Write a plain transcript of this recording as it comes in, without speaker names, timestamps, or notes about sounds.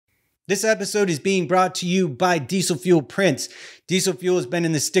This episode is being brought to you by Diesel Fuel Prints. Diesel Fuel has been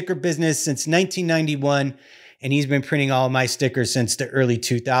in the sticker business since 1991, and he's been printing all of my stickers since the early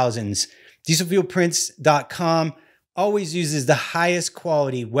 2000s. DieselFuelPrints.com always uses the highest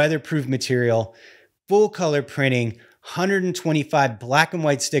quality weatherproof material, full color printing. 125 black and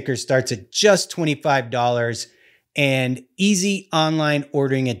white stickers starts at just $25, and easy online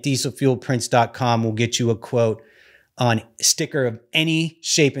ordering at DieselFuelPrints.com will get you a quote on a sticker of any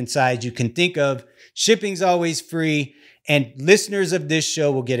shape and size you can think of. Shipping's always free, and listeners of this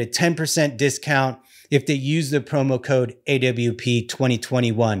show will get a 10% discount if they use the promo code AWP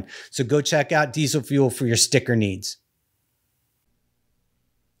 2021. So go check out Diesel Fuel for your sticker needs.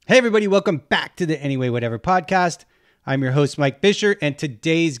 Hey everybody, welcome back to the Anyway Whatever podcast. I'm your host, Mike Fisher, and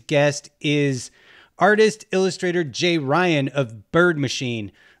today's guest is artist, illustrator Jay Ryan of Bird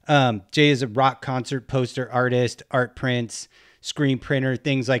Machine. Jay is a rock concert poster artist, art prints, screen printer,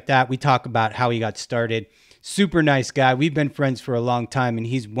 things like that. We talk about how he got started. Super nice guy. We've been friends for a long time, and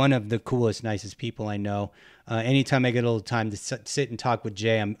he's one of the coolest, nicest people I know. Anytime I get a little time to sit and talk with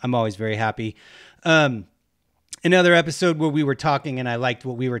Jay, I'm always very happy. Another episode where we were talking and I liked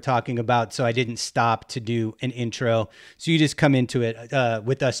what we were talking about, so I didn't stop to do an intro. So you just come into it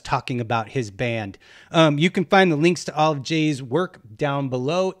with us talking about his band. You can find the links to all of Jay's work down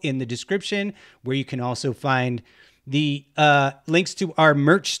below in the description, where you can also find the links to our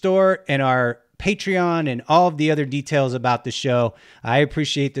merch store and our Patreon and all of the other details about the show. I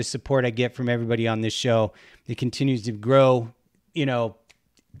appreciate the support I get from everybody on this show. It continues to grow, you know,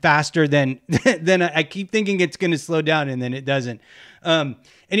 faster than I keep thinking it's going to slow down, and then it doesn't.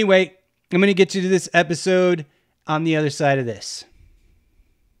 Anyway, I'm going to get you to this episode on the other side of this.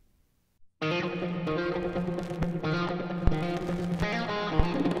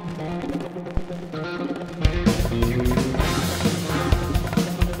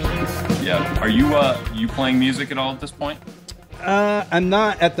 Yeah. Are you playing music at all at this point? No.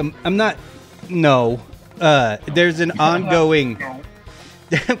 There's an ongoing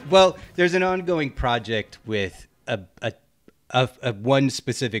well, there's an ongoing project with a one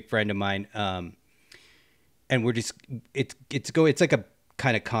specific friend of mine, and we're just it's like a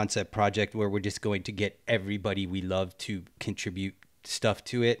kind of concept project where we're just going to get everybody we love to contribute stuff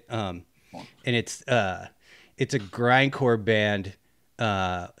to it, and it's a grindcore band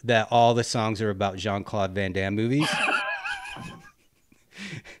that all the songs are about Jean-Claude Van Damme movies.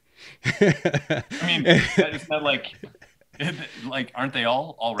 I mean, it's not like. Aren't they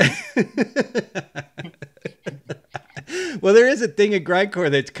all already? Well, there is a thing in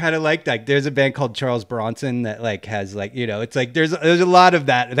grindcore that's kind of like that. There's a band called Charles Bronson that like has like, you know, it's like there's a lot of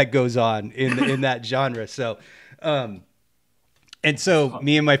that goes on in that genre. So, and so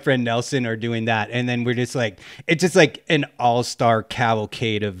me and my friend Nelson are doing that, and then we're just like, it's just like an all-star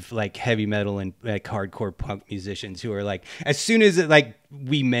cavalcade of like heavy metal and like hardcore punk musicians who are like, as soon as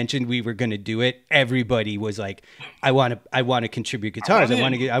we mentioned we were going to do it, everybody was like, I want to contribute guitars. I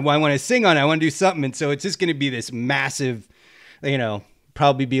want to sing on it. I want to do something. And so it's just going to be this massive, you know,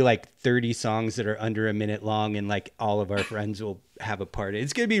 probably be like 30 songs that are under a minute long, and like all of our friends will have a part.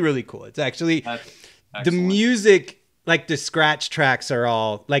 It's going to be really cool. It's actually the music. Like the scratch tracks are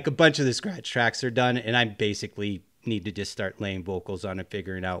all like a bunch of the scratch tracks are done, and I basically need to just start laying vocals on it,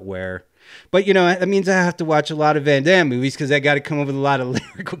 figuring out where. But you know, that means I have to watch a lot of Van Damme movies because I got to come up with a lot of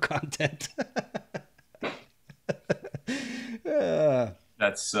lyrical content.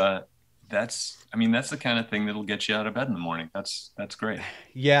 That's I mean, that's the kind of thing that'll get you out of bed in the morning. That's great.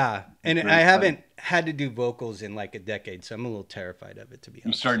 Yeah, and really I haven't had to do vocals in like a decade, so I'm a little terrified of it, to be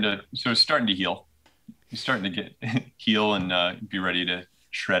honest. It's starting to heal. You're starting to get heal and be ready to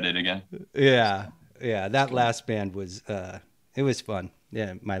shred it again. Yeah. That last band was it was fun.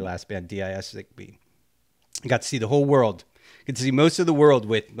 Yeah, my last band, DIS, I got to see the whole world. I could see most of the world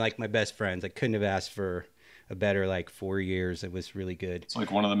with like my best friends. I couldn't have asked for a better like 4 years. It was really good. It's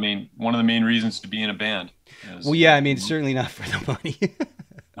like one of the main reasons to be in a band. Well, yeah, I mean, certainly not for the money.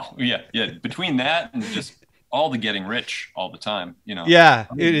 Oh, yeah. Between that and just all the getting rich all the time, you know. Yeah,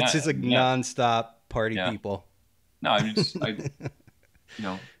 it's just like nonstop party people. No, you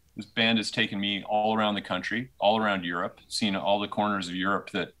know, this band has taken me all around the country, all around Europe, seen all the corners of Europe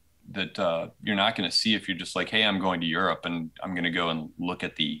that you're not going to see if you're just like, hey, I'm going to Europe and I'm going to go and look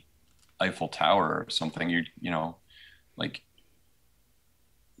at the Eiffel Tower or something. You know, like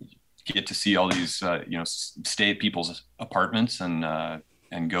get to see all these, you know, stay at people's apartments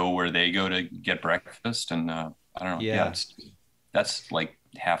and go where they go to get breakfast. And I don't know. Yeah, that's like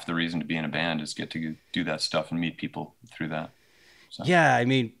half the reason to be in a band is get to do that stuff and meet people through that. So. Yeah, I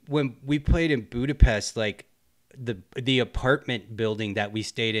mean, when we played in Budapest, like the apartment building that we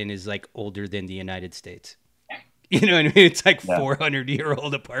stayed in is like older than the United States. You know what I mean? It's like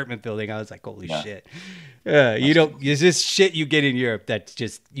 400-year-old apartment building. I was like, holy shit. You don't, is this shit you get in Europe that's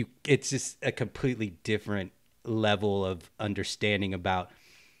just, it's just a completely different level of understanding about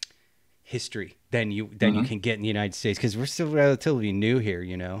history than you can get in the United States, because we're still relatively new here,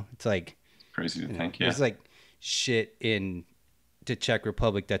 you know? It's like crazy to think, there's like shit in the Czech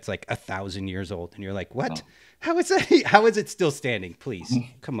Republic that's like 1,000 years old. And you're like, what? How is that? How is it still standing? Please,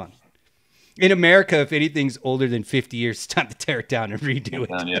 come on. In America, if anything's older than 50 years, it's time to tear it down and redo it.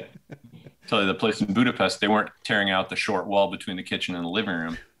 Yeah. Tell you, the place in Budapest, they weren't tearing out the short wall between the kitchen and the living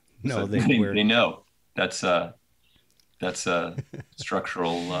room. No, so they know that's a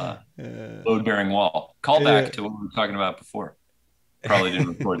structural load-bearing wall. Call back to what we were talking about before. Probably didn't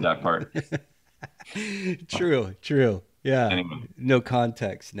record that part. True. Yeah. Anyway. No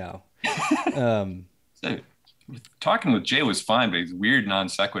context now. So, talking with Jay was fine, but he's weird non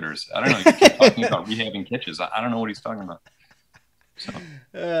sequiturs. I don't know. He kept talking about rehabbing kitchens. I don't know what he's talking about. So.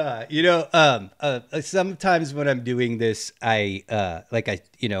 Sometimes when I'm doing this, I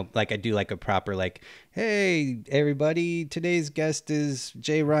do like a proper, like, hey, everybody, today's guest is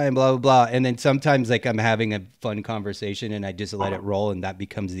Jay Ryan, blah, blah, blah. And then sometimes like I'm having a fun conversation and I just let it roll and that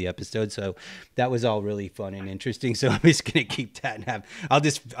becomes the episode. So that was all really fun and interesting. So I'm just going to keep that and I'll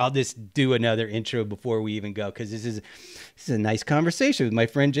just do another intro before we even go. 'Cause this is a nice conversation with my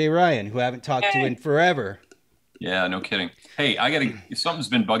friend Jay Ryan, who I haven't talked to in forever. Yeah, no kidding. Hey, something's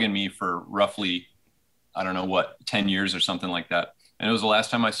been bugging me for roughly, I don't know what, 10 years or something like that. And it was the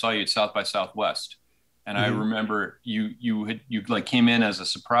last time I saw you at South by Southwest. And I remember you like came in as a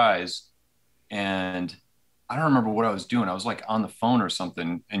surprise, and I don't remember what I was doing. I was like on the phone or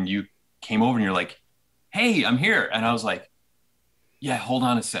something, and you came over and you're like, hey, I'm here. And I was like, yeah, hold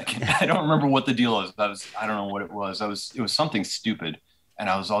on a second. I don't remember what the deal is. I don't know what it was. It was something stupid. And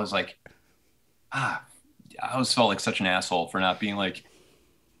I was always like, I always felt like such an asshole for not being like,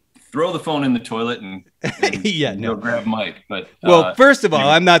 throw the phone in the toilet and go grab Mike. But first of all,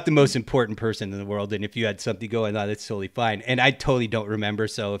 I'm not the most important person in the world, and if you had something going on, that's totally fine. And I totally don't remember.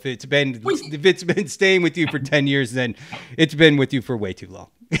 So if it's been staying with you for 10 years, then it's been with you for way too long.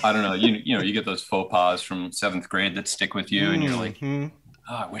 I don't know. You get those faux pas from 7th grade that stick with you, and you're like, oh,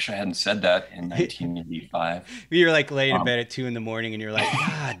 I wish I hadn't said that in 1985. You're like laying in bed at 2 a.m, and you're like,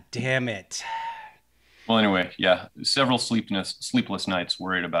 God damn it. Well, anyway, yeah, several sleepless nights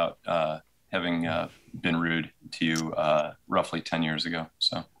worried about having been rude to you roughly 10 years ago.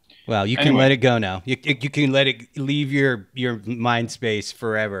 So, well, you can let it go now. You can let it leave your mind space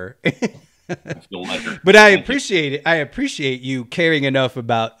forever. I feel lighter. But I appreciate it. I appreciate you caring enough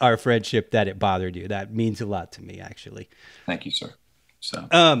about our friendship that it bothered you. That means a lot to me, actually. Thank you, sir. So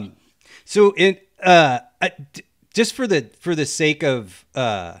just for the sake of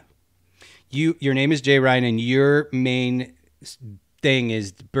your name is Jay Ryan, and your main thing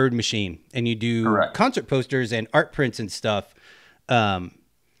is Bird Machine, and you do concert posters and art prints and stuff.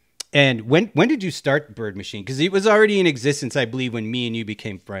 And when did you start Bird Machine? Because it was already in existence, I believe, when me and you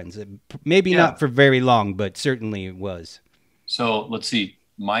became friends. Maybe not for very long, but certainly it was. So let's see.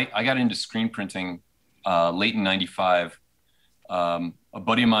 I got into screen printing late in '95. A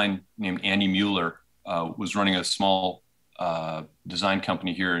buddy of mine named Andy Mueller was running a small design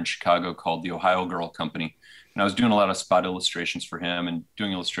company here in Chicago called the Ohio Girl Company. And I was doing a lot of spot illustrations for him and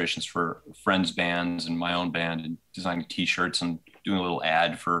doing illustrations for friends' bands and my own band, and designing t-shirts and doing a little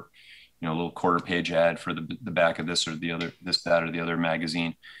ad for, a little quarter-page ad for the back of this or the other, that or the other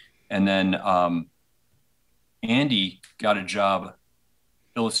magazine. And then Andy got a job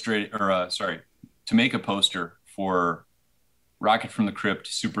to make a poster for Rocket from the Crypt,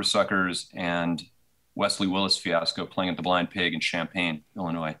 Super Suckers, and Wesley Willis Fiasco playing at the Blind Pig in Champaign,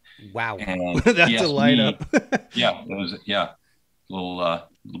 Illinois. Wow. And that's a lineup. A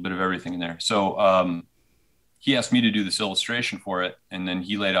little bit of everything in there. So he asked me to do this illustration for it, and then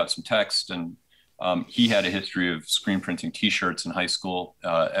he laid out some text, and he had a history of screen printing t-shirts in high school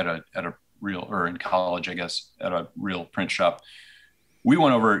at a real, or in college, I guess, at a real print shop. We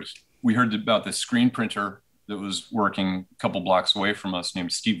went over, we heard about this screen printer that was working a couple blocks away from us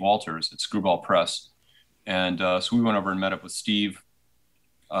named Steve Walters at Screwball Press. And so we went over and met up with Steve.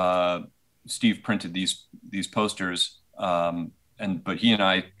 Steve printed these posters, but he and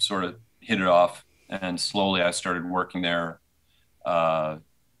I sort of hit it off, and slowly I started working there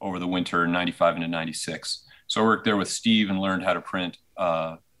over the winter, 95 into 96. So I worked there with Steve and learned how to print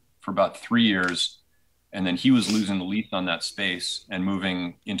for about 3 years. And then he was losing the lease on that space and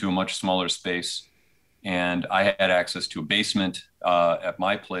moving into a much smaller space. And I had access to a basement at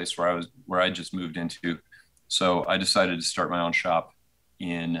my place where I just moved into. So I decided to start my own shop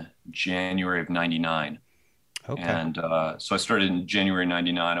in January of 99. Okay. And so I started in January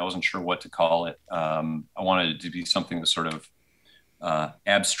 99. I wasn't sure what to call it. I wanted it to be something that sort of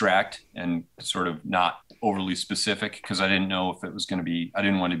abstract and sort of not overly specific, because I didn't know if it was going to be, I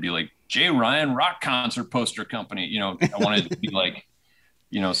didn't want to be like Jay Ryan Rock Concert Poster Company. You know, I wanted it to be like,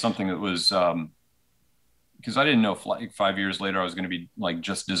 you know, something that was, because I didn't know if like 5 years later I was going to be like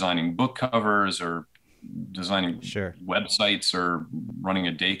just designing book covers or designing websites or running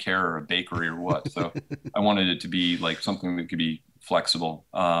a daycare or a bakery or what. So I wanted it to be like something that could be flexible.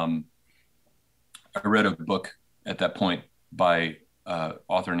 I read a book at that point by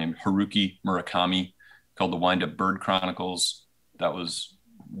author named Haruki Murakami called The Wind-Up Bird Chronicles. That was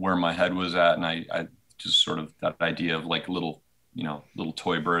where my head was at. And I just sort of that idea of like little, you know, little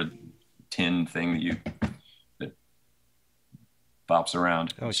toy bird tin thing that bops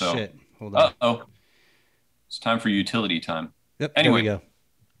around. Oh, so, shit. Hold on. Oh, it's time for utility time. Yep. Anyway, there we go.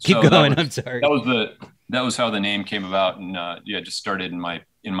 Keep going. I'm sorry. That was how the name came about. And yeah, just started in my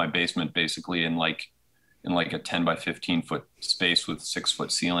basement, basically in like a 10 by 15 foot space with 6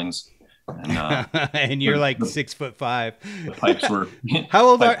 foot ceilings. And, and you're like 6'5". The pipes were.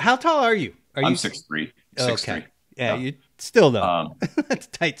 How tall are you? I'm 6'3". 6'3". Okay. Yeah, you still though. That's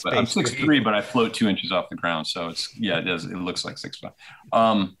tight space. I'm 6'3", but I float 2 inches off the ground, so it looks like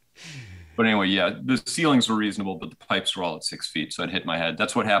 6'5". But anyway, yeah, the ceilings were reasonable, but the pipes were all at 6 feet, so I'd hit my head.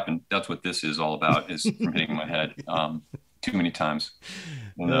 That's what happened. That's what this is all about, is from hitting my head too many times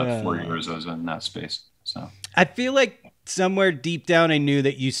in the 4 years I was in that space. So I feel like somewhere deep down I knew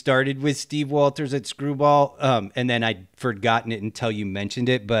that you started with Steve Walters at Screwball, and then I'd forgotten it until you mentioned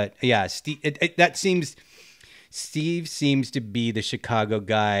it. But yeah, Steve seems to be the Chicago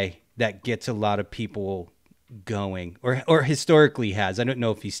guy that gets a lot of people going, or historically has. I don't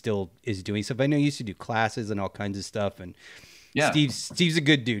know if he still is doing stuff. I know he used to do classes and all kinds of stuff. And yeah, Steve's a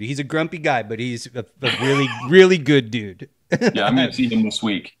good dude. He's a grumpy guy, but he's a really, really good dude. Yeah, I'm gonna see him this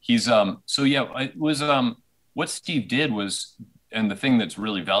week. He's so yeah, it was what Steve did was, and the thing that's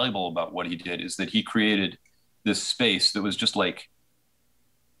really valuable about what he did is that he created this space that was just like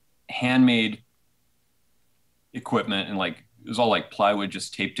handmade equipment, and like it was all like plywood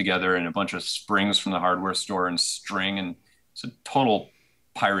just taped together and a bunch of springs from the hardware store and string, and it's a total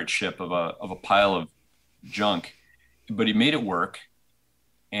pirate ship of a pile of junk. But he made it work,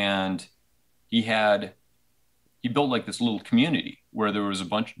 and he built like this little community where there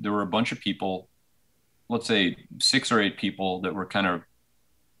were a bunch of people, let's say 6 or 8 people that were kind of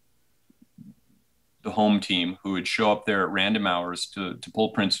the home team, who would show up there at random hours to pull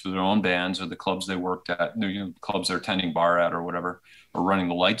prints for their own bands or the clubs they worked at, the clubs they're tending bar at or whatever, or running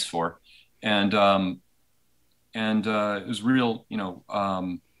the lights for. And it was real,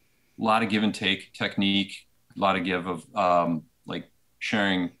 a lot of give and take technique, a lot of give of like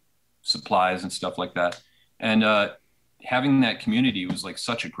sharing supplies and stuff like that. And having that community was like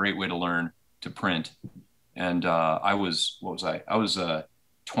such a great way to learn to print. And I was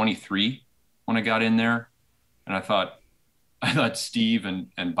 23 when I got in there, and I thought Steve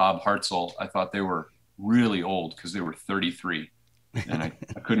and Bob Hartzell, I thought they were really old because they were 33, and I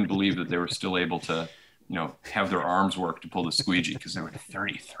couldn't believe that they were still able to, have their arms work to pull the squeegee because they were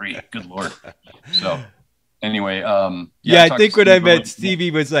 33. Good Lord. So anyway, yeah, I think when I met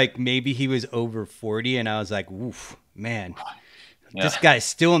Stevie was like, maybe he was over 40, and I was like, oof, man. Yeah. This guy's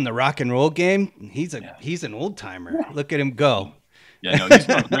still in the rock and roll game. He's an old timer. Look at him go. Yeah, no, he's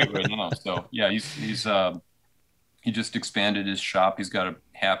doing great right now. So yeah, he just expanded his shop. He's got a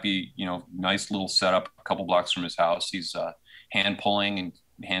happy, nice little setup a couple blocks from his house. He's hand pulling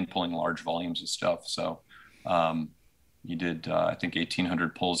large volumes of stuff. So he did I think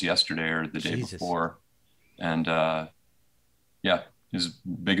 1,800 pulls yesterday or the day before, and yeah, his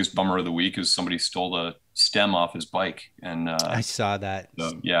biggest bummer of the week is somebody stole the stem off his bike, and I saw that.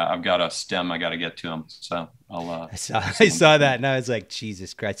 So, yeah, I've got a stem I got to get to him. So I'll. I saw that, and I was like,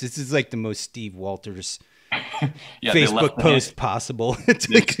 Jesus Christ, this is like the most Steve Walters Facebook post possible. It's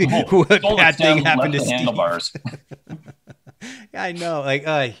like, what bad thing happened to Steve? Yeah, I know. Like,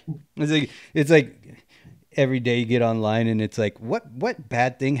 it's like every day you get online, and it's like, what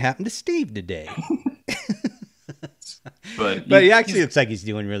bad thing happened to Steve today? But he actually looks like he's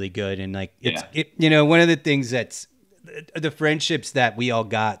doing really good, and like one of the things that's the friendships that we all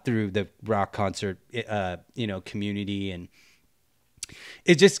got through the rock concert community, and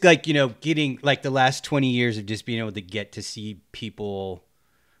it's just like getting like the last 20 years of just being able to get to see people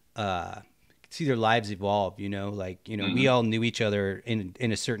see their lives evolve. Mm-hmm. We all knew each other in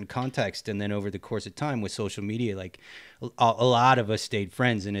a certain context, and then over the course of time with social media, like a lot of us stayed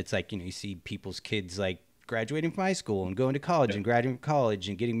friends, and it's like you see people's kids like graduating from high school and going to college and graduating from college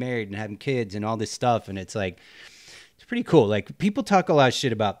and getting married and having kids and all this stuff. And it's like, it's pretty cool. Like people talk a lot of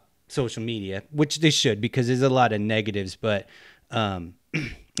shit about social media, which they should, because there's a lot of negatives. But I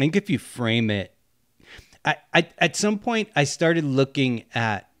think if you frame it, I at some point I started looking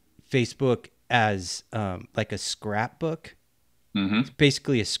at Facebook as like a scrapbook. It's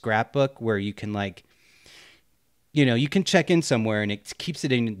basically a scrapbook where you can like, you know, you can check in somewhere and it keeps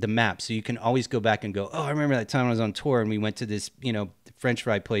it in the map. So you can always go back and go, oh, I remember that time I was on tour and we went to this, you know, French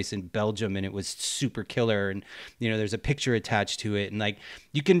fry place in Belgium and it was super killer. And, you know, there's a picture attached to it. And like,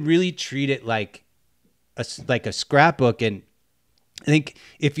 you can really treat it like a scrapbook. And I think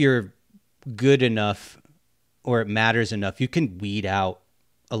if you're good enough or it matters enough, you can weed out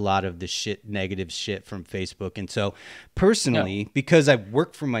a lot of the negative shit from Facebook. And so personally, because I've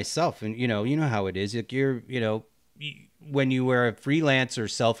worked for myself and, you know how it is. Like you're, you know, when you were a freelance or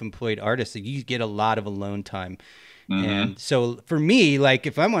self-employed artist, you get a lot of alone time. And so for me, like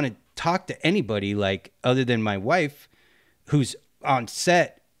if I want to talk to anybody, like other than my wife, who's on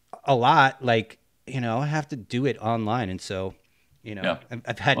set a lot, like, you know, I have to do it online. And so, you know,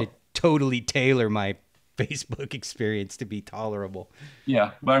 I've had to totally tailor my Facebook experience to be tolerable.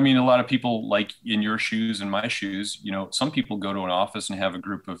 Yeah. But I mean, a lot of people, like in your shoes and my shoes, you know, some people go to an office and have a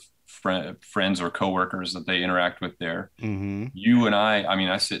group of friends or coworkers that they interact with there. You and I mean,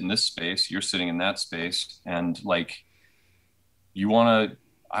 I sit in this space, you're sitting in that space, and like, you want to,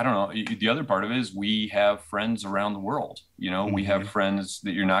 I don't know. The other part of it is we have friends around the world. You know, we have friends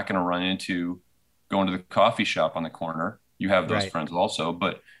that you're not going to run into going to the coffee shop on the corner. You have those friends also,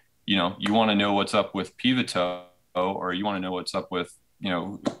 but you know, you want to know what's up with Pivoto, or you want to know what's up with, you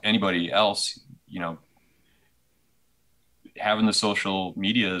know, anybody else, you know, having the social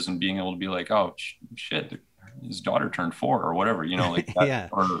medias and being able to be like, oh shit, his daughter turned 4 or whatever, you know, like that,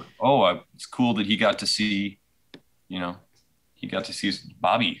 or, oh, it's cool that he got to see, you know, he got to see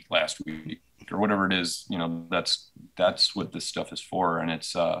Bobby last week or whatever it is, you know, that's what this stuff is for. And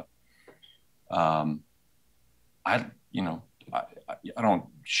it's, I don't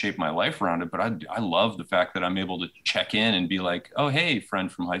shape my life around it, but I love the fact that I'm able to check in and be like, oh, hey,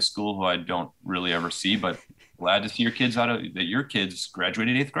 friend from high school who I don't really ever see, but glad to see that your kids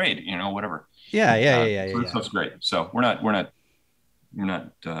graduated 8th grade, you know, whatever. Yeah. That's great. So we're not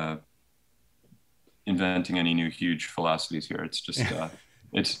inventing any new huge philosophies here. It's just,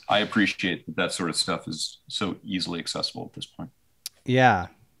 I appreciate that sort of stuff is so easily accessible at this point. Yeah,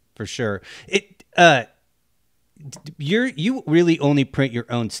 for sure. You really only print your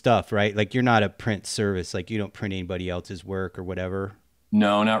own stuff, right? Like you're not a print service. Like you don't print anybody else's work or whatever.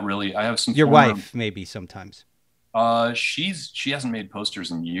 No, not really. I have some. Your wife, maybe sometimes. She hasn't made posters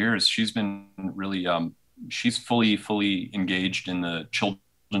in years. She's been really, she's fully engaged in the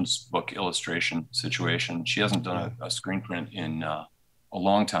children's book illustration situation. She hasn't done a screen print in a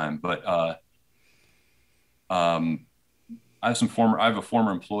long time, but I have a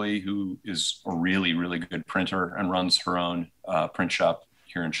former employee who is a really, really good printer and runs her own print shop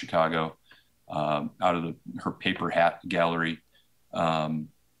here in Chicago, out of her paper hat gallery.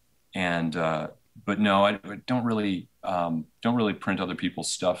 But no, I don't really print other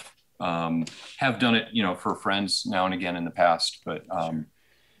people's stuff. Have done it, you know, for friends now and again in the past, but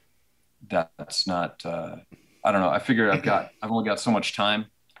that's not. I don't know. I figure I've only got so much time,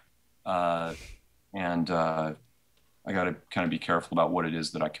 and I got to kind of be careful about what it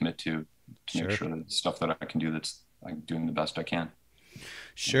is that I commit to make sure that the stuff that I can do, I'm doing the best I can.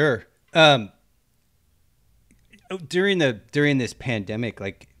 Sure. During this pandemic,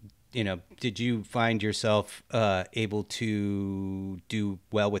 like, you know, did you find yourself able to do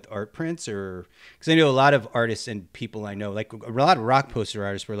well with art prints? Or because I know a lot of artists and people I know, like a lot of rock poster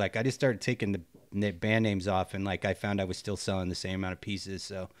artists were like, I just started taking the band names off, and like I found I was still selling the same amount of pieces.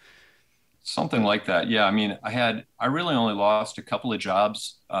 So something like that. Yeah. I mean, I really only lost a couple of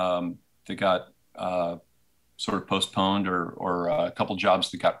jobs that got sort of postponed, or a couple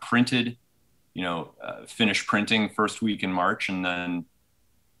jobs that got printed, you know, finished printing first week in March, and then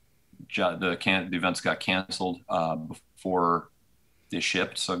the events got canceled before they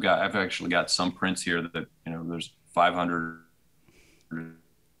shipped. So I've actually got some prints here that, you know, there's 500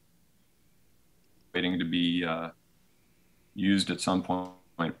 waiting to be used at some point.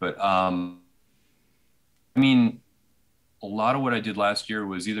 But I mean, a lot of what I did last year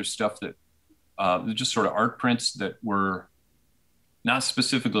was either stuff that just sort of art prints that were not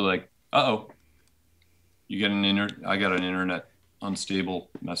specifically like, I got an internet unstable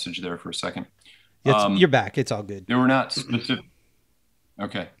message there for a second. You're back. It's all good. They were not specific.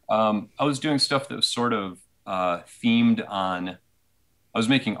 Okay. I was doing stuff that was sort of themed on I was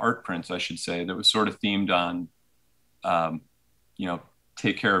making art prints, I should say, that was sort of themed on, um, you know,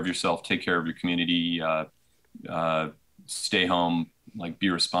 take care of yourself, take care of your community, uh, stay home, like be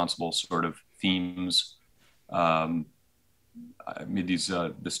responsible sort of themes. Um, I made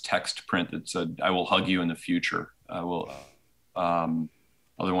this text print that said, "I will hug you in the future." I will.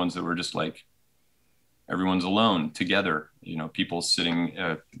 Other ones that were just like, everyone's alone together. You know, people sitting,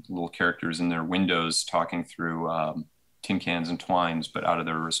 little characters in their windows talking through tin cans and twines, but out of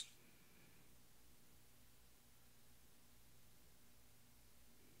their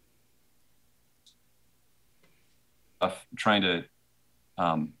trying to,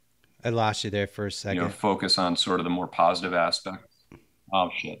 um, I lost you there for a you know, second. focus on sort of the more positive aspects. Oh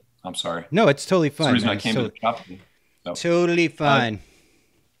shit! I'm sorry. No, it's totally That's the fine, reason man. I came to the shop today. So, Totally uh, fine.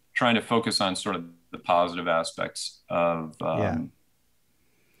 trying to focus on sort of the positive aspects Yeah,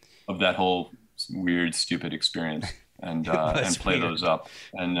 of that whole weird, stupid experience, it was and play those weird. up,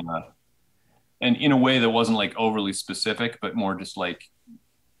 and in a way that wasn't like overly specific, but more just like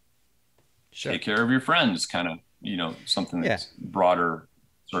Sure. take care of your friends, kind of, you know, something Yeah. that's broader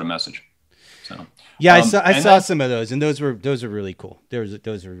sort of message. So, Yeah, I and saw then some of those, and those are really cool.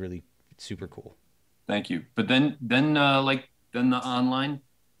 Those are really super cool. thank you. But then the online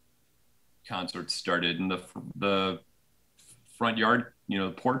concerts started, and the front yard, you know,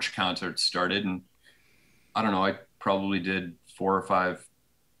 the porch concerts started, and I don't know, I probably did 4 or 5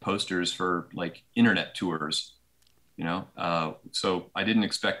 posters for like internet tours, you know. So I didn't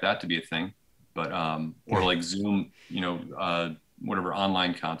expect that to be a thing, but or like Zoom, you know, whatever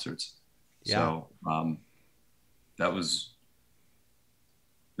online concerts. Yeah. So that was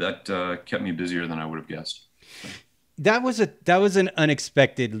that kept me busier than I would have guessed. So, That was an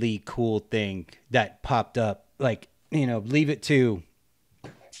unexpectedly cool thing that popped up. Like, you know, leave it to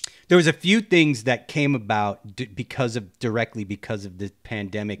there was a few things that came about directly because of the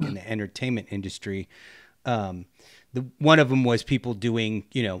pandemic in the entertainment industry. Um, the one of them was people doing,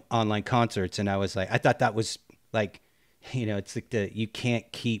 you know, online concerts, and I thought that was like, you know, it's like you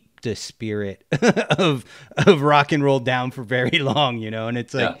can't keep the spirit of rock and roll down for very long, you know, and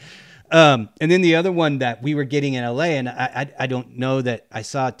it's yeah. like, and then the other one that we were getting in LA, and I don't know that I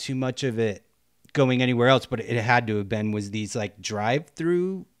saw too much of it going anywhere else, but it had to have been was these like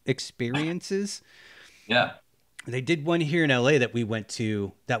drive-through experiences. Yeah. They did one here in LA that we went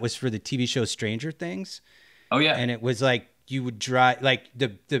to that was for the TV show Stranger Things, Oh yeah. and it was like you would drive like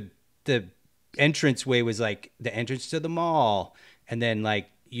the entrance way was like the entrance to the mall, and then like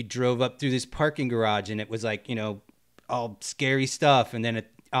you drove up through this parking garage, and it was like, you know, all scary stuff, and then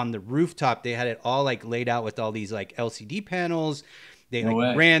on the rooftop they had it all like laid out with all these like LCD panels. They No like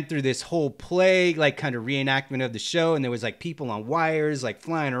way. ran through this whole play, like kind of reenactment of the show, and there was like people on wires like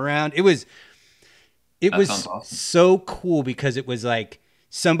flying around. It That sounds was awesome. so cool because it was like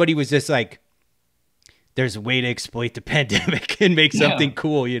somebody was just like, there's a way to exploit the pandemic and make Yeah. something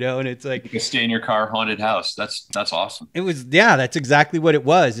cool, you know? And it's You like, can stay in your car haunted house. That's awesome. it was, yeah, that's exactly what it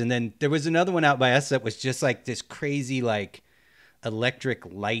was. And then there was another one out by us that was just like this crazy, like electric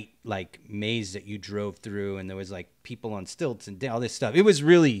light, like maze that you drove through. And there was like people on stilts and all this stuff. It was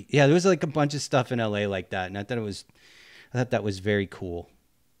really, yeah, there was like a bunch of stuff in LA like that. And I thought that was very cool.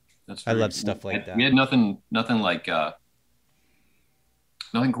 That's I very. love stuff like We that. had nothing like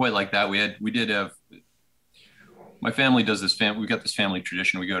nothing quite like that. We did have, my family does this we got this family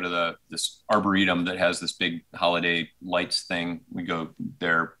tradition. We go to this arboretum that has this big holiday lights thing. We go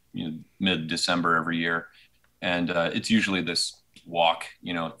there, you know, mid-December every year, and it's usually this walk,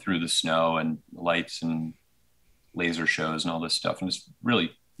 you know, through the snow and lights and laser shows and all this stuff, and it's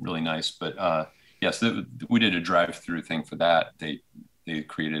really really nice. But yes, we did a drive-through thing for that. They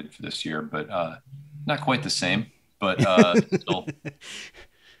created for this year, but not quite the same. But still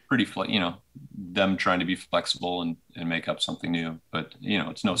pretty, you know, them trying to be flexible and make up something new. But you know,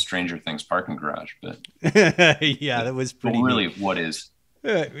 it's no Stranger Things parking garage. Yeah, that was But pretty neat. really, what is?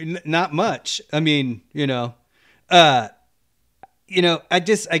 Not much. I mean, I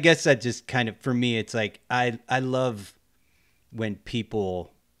guess that just kind of for me, it's like I love when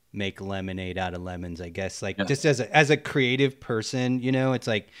people make lemonade out of lemons. I guess like Yeah, just as a creative person, you know, it's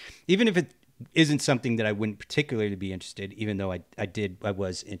like even if it isn't something that I wouldn't particularly be interested, even though I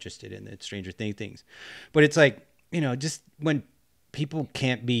was interested in the Stranger things, but it's like, you know, just when people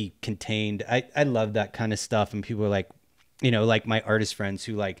can't be contained, I love that kind of stuff, and people are like, you know, like my artist friends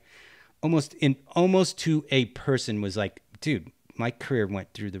who like almost to a person was like, dude, my career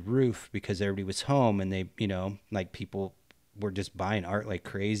went through the roof because everybody was home, and they, you know, like people were just buying art like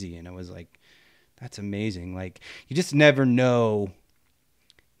crazy. And I was like, that's amazing. Like you just never know,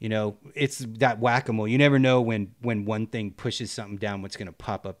 you know, it's that whack-a-mole. You never know when one thing pushes something down, what's going to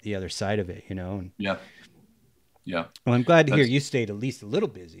pop up the other side of it, you know? And, Yeah. Yeah. well, I'm glad to hear That's, you stayed at least a little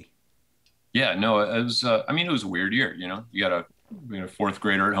busy. yeah, no, it was, I mean, it was a weird year, you know, we got a fourth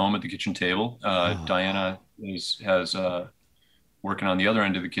grader at home at the kitchen table. Oh, Diana has, working on the other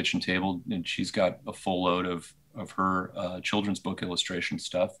end of the kitchen table, and she's got a full load of her children's book illustration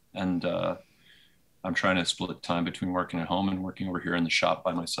stuff. And I'm trying to split time between working at home and working over here in the shop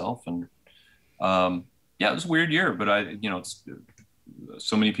by myself. And yeah, it was a weird year, but it's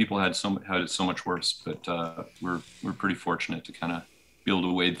so many people had it so much worse. But we're pretty fortunate to kind of be able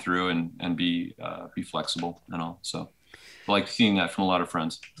to wade through and be flexible and all. So I like seeing that from a lot of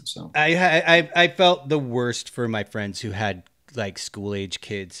friends. So I felt the worst for my friends who had like school age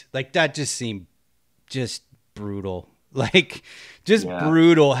kids. Like that just seemed just brutal. Like just yeah,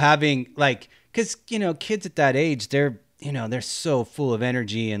 brutal having like, cause you know, kids at that age, they're so full of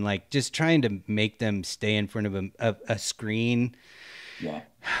energy and like just trying to make them stay in front of a screen. yeah,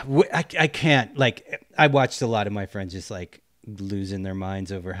 I can't, like, I watched a lot of my friends just like losing their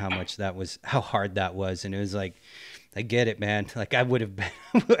minds over how hard that was. And it was like, I get it, man. Like I would have been,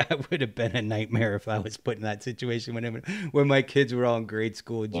 I would have been a nightmare if I was put in that situation when my kids were all in grade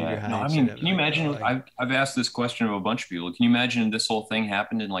school, junior yeah. No, high I and shit. mean, I'm can you like, imagine? oh, I've asked this question of a bunch of people. Can you imagine this whole thing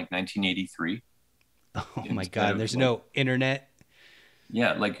happened in like 1983 oh my instead God, of there's like, no internet.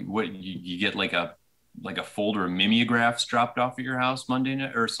 yeah, like what you get like a folder of mimeographs dropped off at your house Monday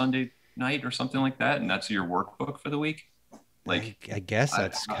night or Sunday night or something like that, and that's your workbook for the week. Like I guess I,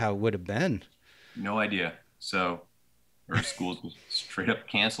 that's I how it would have been. no idea. So or schools was straight up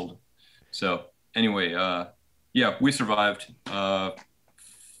canceled. So anyway, yeah, we survived.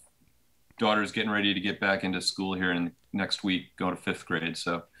 Daughter's getting ready to get back into school here in next week, going to fifth grade.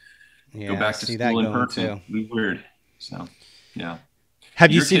 So go Yeah, I back to see that school in going person. too. Be weird. So yeah,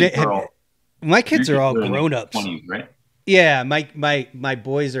 Have you your seen kids it? are all My your kids are kids all are in the grown ups. 20s, right? Yeah, my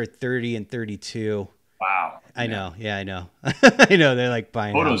boys are 30 and 32. Wow. I Yeah. know. Yeah, I know. I know they're like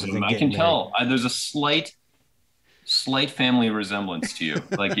buying Photos of houses them, and I getting can married. tell. There's a slight family resemblance to you.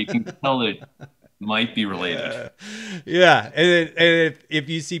 Like you can tell that it might be related. Yeah, and if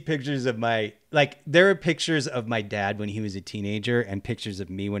you see pictures of there are pictures of my dad when he was a teenager and pictures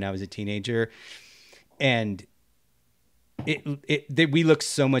of me when I was a teenager, and we look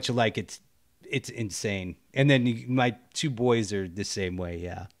so much alike. It's insane. And then my two boys are the same way.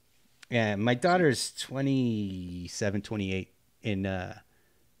 Yeah, and my daughter's 27, 28, and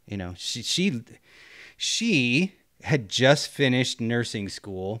you know, she had just finished nursing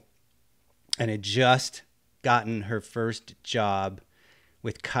school and had just gotten her first job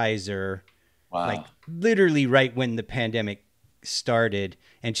with Kaiser, like Wow. literally right when the pandemic started.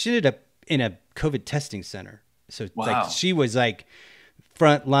 And she ended up in a COVID testing center. So like Wow. she was like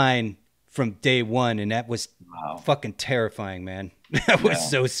front line from day one. And that was Wow. fucking terrifying, man. That was Yeah.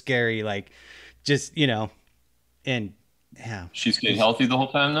 so scary. Like just, you know, and yeah, She stayed it's, healthy the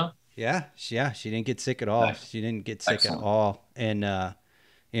whole time though? yeah, she didn't get sick at all. Nice. She didn't get sick at Excellent. all. And,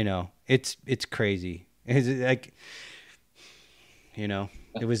 you know, it's crazy. It's like, you know,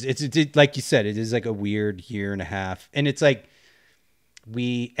 it's like you said, it is like a weird year and a half. And it's like,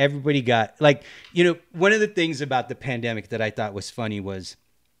 everybody got like, you know, one of the things about the pandemic that I thought was funny was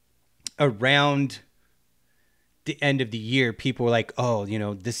around the end of the year, people were like, oh, you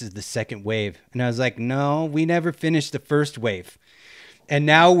know, this is the second wave. And I was like, no, we never finished the first wave. And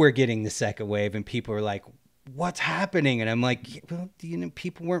now we're getting the second wave, and people are like, what's happening? And I'm like, well, you know,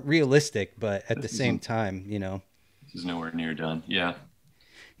 people weren't realistic, but at the This same isn't time, this is nowhere near done. Yeah.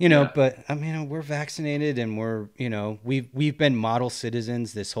 Yeah. but I mean, we're vaccinated and we've been model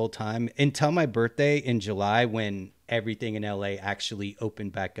citizens this whole time until my birthday in July when everything in LA actually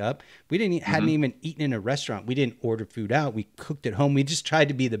opened back up. We hadn't Hmm. even eaten in a restaurant. We didn't order food out. We cooked at home. We just tried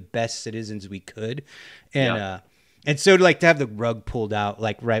to be the best citizens we could. And, Yeah. and so like to have the rug pulled out,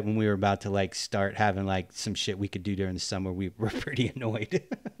 like right when we were about to like start having like some shit we could do during the summer, we were pretty annoyed.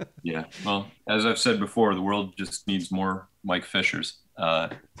 Yeah. Well, as I've said before, the world just needs more Mike Fishers,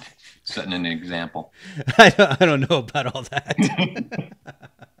 setting an example. I don't know about all that.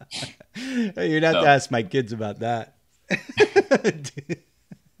 You'd have to So, ask my kids about that.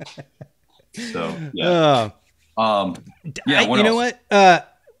 so yeah. Oh, Um, yeah. What you know else? what?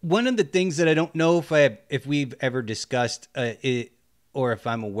 One of the things that I don't know if we've ever discussed or if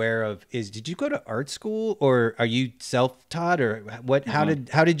I'm aware of is, did you go to art school or are you self-taught or what? Mhm.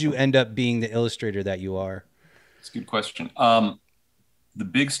 How did you end up being the illustrator that you are? It's a good question. The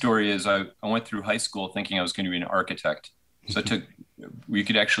big story is I went through high school thinking I was going to be an architect. So we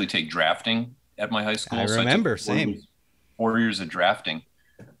could actually take drafting at my high I school. So I took remember, four same. years, 4 years of drafting.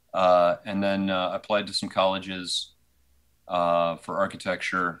 And then applied to some colleges for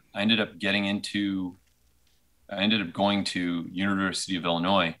architecture. I ended up going to University of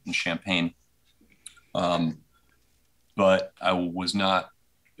Illinois in Champaign, but I was not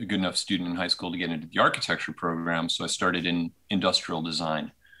a good enough student in high school to get into the architecture program, so I started in industrial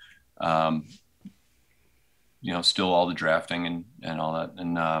design. Um, still all the drafting and all that,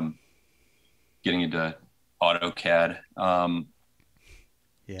 and getting into AutoCAD.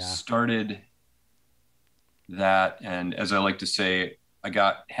 Started that, and as I like to say, I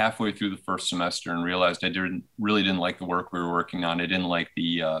got halfway through the first semester and realized I really didn't like the work we were working on. I didn't like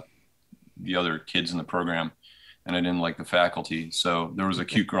the other kids in the program, and I didn't like the faculty. So there was a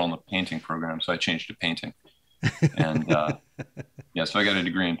cute girl in the painting program, so I changed to painting. And so I got a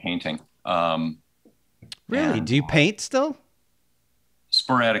degree in painting. Really? Do you paint still?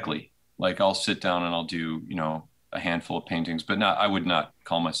 Sporadically. Like I'll sit down and I'll do, a handful of paintings, but I would not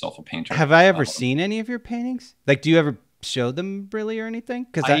call myself a painter. Have I ever seen any of your paintings? Like, do you ever show them really or anything?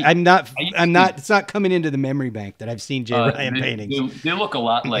 Because I'm not, it's not coming into the memory bank that I've seen Jay Ryan paintings. They look a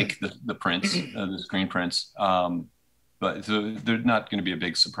lot like the prints, the screen prints. But they're not going to be a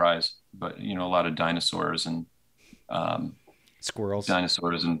big surprise, but a lot of dinosaurs and squirrels,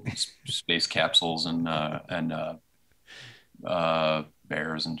 dinosaurs and space capsules and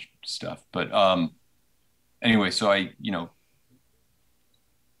bears and stuff. But anyway, so I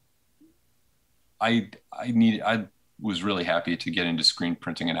was really happy to get into screen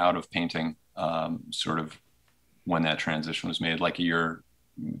printing and out of painting, sort of when that transition was made, like a year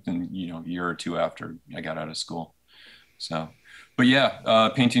or two after I got out of school. So, but yeah,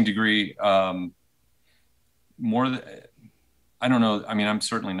 painting degree, I don't know. I mean, I'm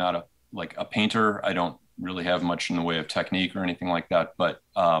certainly not a painter. I don't really have much in the way of technique or anything like that. But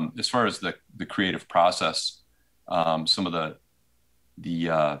as far as the creative process, some of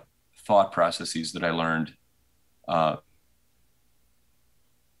the thought processes that I learned,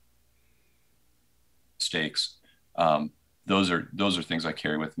 mistakes, those are things I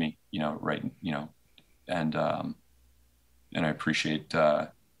carry with me, right. And I appreciate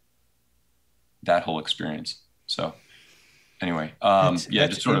that whole experience. So anyway, that's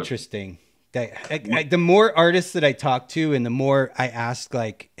just sort interesting. The more artists that I talk to and the more I ask,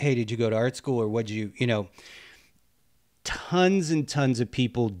 like, hey, did you go to art school or what'd you, tons and tons of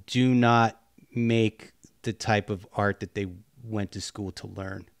people do not make the type of art that they went to school to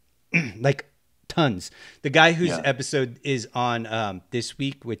learn. Like tons. The guy whose episode is on this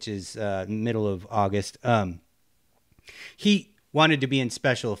week, which is middle of August, he wanted to be in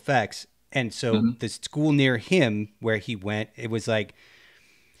special effects. And so the school near him where he went, it was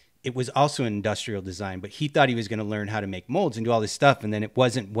also in industrial design, but he thought he was going to learn how to make molds and do all this stuff. And then it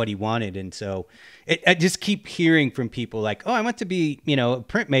wasn't what he wanted. And so I just keep hearing from people like, oh, I went to be, a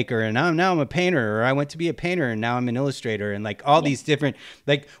printmaker and now I'm a painter, or I went to be a painter and now I'm an illustrator. And like all these different,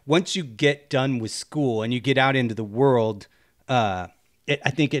 like once you get done with school and you get out into the world, I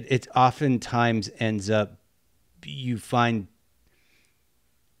think it oftentimes ends up, you find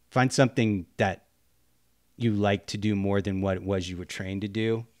something that you like to do more than what it was you were trained to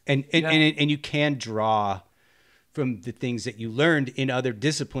do. And you can draw from the things that you learned in other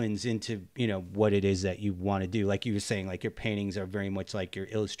disciplines into, what it is that you want to do. Like you were saying, like your paintings are very much like your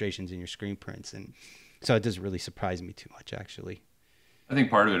illustrations and your screen prints. And so it doesn't really surprise me too much, actually. I think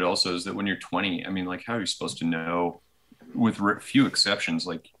part of it also is that when you're 20, I mean, like how are you supposed to know, with few exceptions,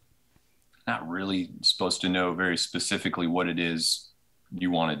 like not really supposed to know very specifically what it is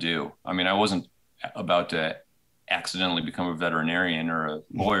you want to do. I mean, I wasn't about to accidentally become a veterinarian or a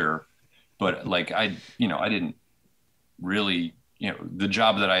lawyer, but like I didn't really, the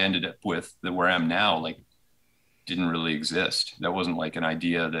job that I ended up with, that where I am now, like didn't really exist. That wasn't like an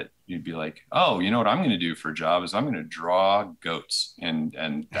idea that you'd be like, oh, you know what I'm going to do for a job is I'm going to draw goats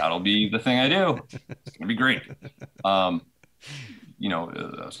and that'll be the thing I do. It's going to be great.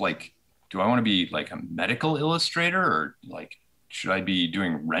 It's like, do I want to be like a medical illustrator, or like, should I be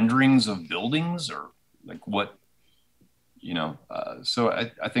doing renderings of buildings, or like what, so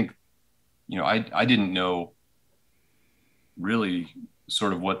I think, I didn't know really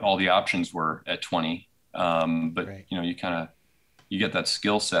sort of what all the options were at 20. But right. You get that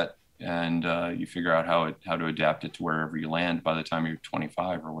skill set and you figure out how to adapt it to wherever you land by the time you're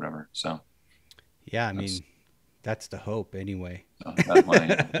 25 or whatever. So, yeah, I mean, that's the hope anyway. So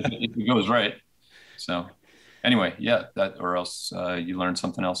if it goes right. So anyway, yeah, or else you learn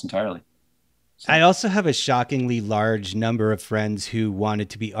something else entirely. So. I also have a shockingly large number of friends who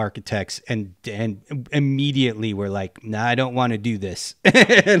wanted to be architects and immediately were like, nah, I don't want to do this.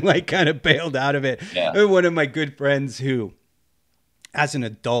 And like kind of bailed out of it. Yeah. One of my good friends who as an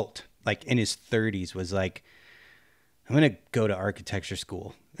adult, like in his 30s, was like, I'm going to go to architecture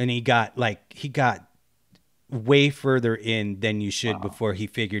school. And he got way further in than you should before he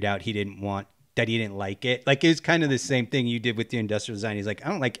figured out he didn't like it. Like, it was kind of the same thing you did with your industrial design. He's like, I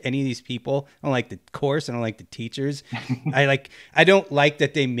don't like any of these people. I don't like the course. I don't like the teachers. I don't like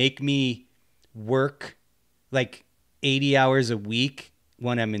that they make me work like 80 hours a week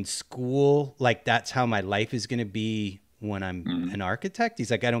when I'm in school. Like, that's how my life is going to be when I'm an architect.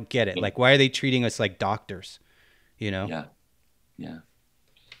 He's like, I don't get it. Like, why are they treating us like doctors? You know? Yeah. Yeah.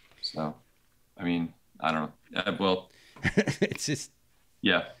 So, I mean, I don't know. Well, it's just,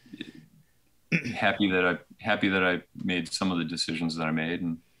 yeah, happy that I made some of the decisions that I made,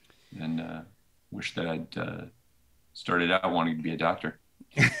 and wish that I'd started out wanting to be a doctor.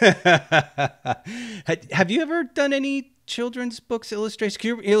 Have you ever done any children's books illustrations? 'Cause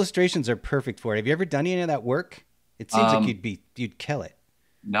your illustrations are perfect for it. Have you ever done any of that work? It seems like you'd kill it.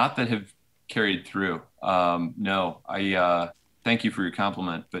 Not that have carried through. No, I thank you for your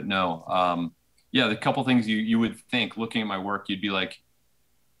compliment, but no. Yeah, the couple things you would think looking at my work, you'd be like,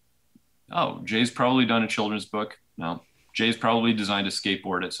 oh, Jay's probably done a children's book. No. Jay's probably designed a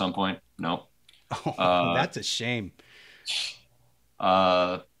skateboard at some point. No. Oh, that's a shame.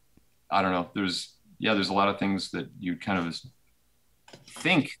 I don't know. There's a lot of things that you kind of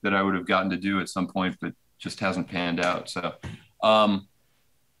think that I would have gotten to do at some point, but just hasn't panned out. So,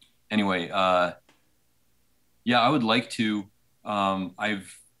 anyway, yeah, I would like to.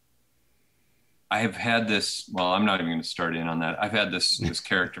 I have had this. Well, I'm not even going to start in on that. I've had this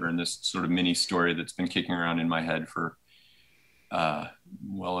character in this sort of mini story that's been kicking around in my head for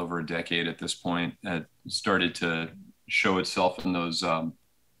well over a decade at this point. It started to show itself in those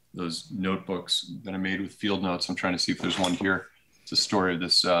notebooks that I made with field notes. I'm trying to see if there's one here. It's a story of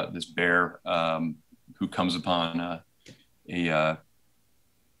this bear who comes upon who's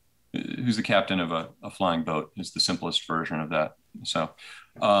the captain of a flying boat. Is the simplest version of that. So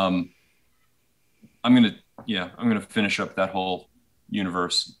I'm gonna finish up that whole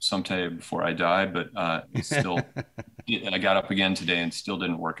universe someday before I die, but it's still I got up again today and still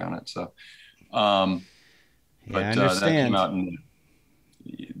didn't work on it. So but that came out and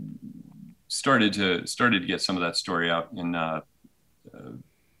started to get some of that story out in a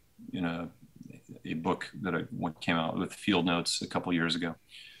book that came out with field notes a couple years ago.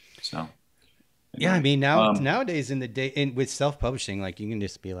 So anyway. Yeah, I mean, nowadays with self-publishing, like, you can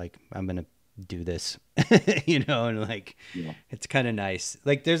just be like, I'm gonna do this, and like, yeah. It's kind of nice.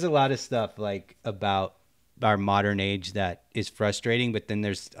 Like, there's a lot of stuff like about our modern age that is frustrating, but then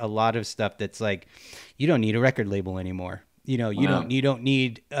there's a lot of stuff that's like, you don't need a record label anymore. You don't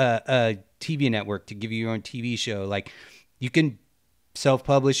need a TV network to give you your own TV show. Like, you can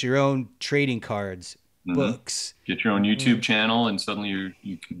self-publish your own trading cards, books, get your own YouTube channel, and suddenly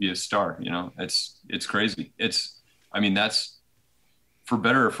you could be a star. It's crazy. I mean, that's, for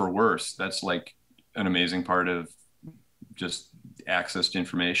better or for worse, that's like an amazing part of just access to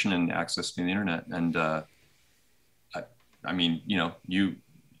information and access to the internet. And I mean, you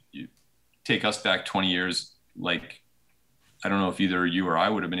take us back 20 years, like, I don't know if either you or I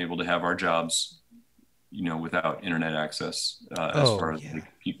would have been able to have our jobs, without internet access, as far as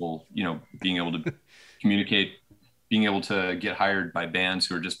like people, being able to communicate, being able to get hired by bands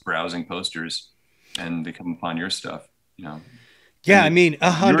who are just browsing posters and they come upon your stuff, Yeah, I mean,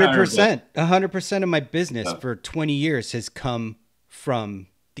 100% of my business for 20 years has come from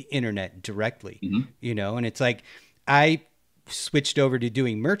the internet directly, and it's like, I switched over to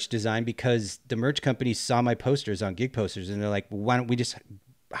doing merch design because the merch companies saw my posters on Gig Posters, and they're like, well, why don't we just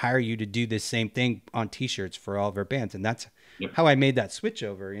hire you to do this same thing on t-shirts for all of our bands? And that's how I made that switch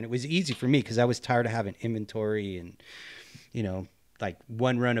over. And it was easy for me because I was tired of having inventory and, like,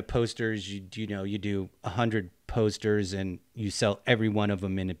 one run of posters, you do 100 posters and you sell every one of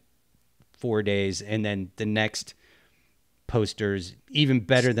them in 4 days. And then the next posters, even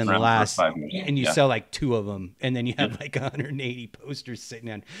better than the last, and you sell like 2 of them. And then you have like 180 posters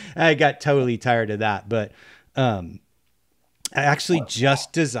sitting on. I got totally tired of that. But I actually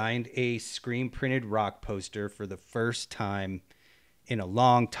just designed a screen printed rock poster for the first time in a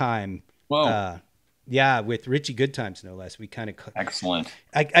long time. Whoa. Yeah, with Richie Goodtimes, no less. We kind of excellent.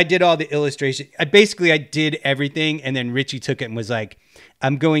 I did all the illustration. I did everything, and then Richie took it and was like,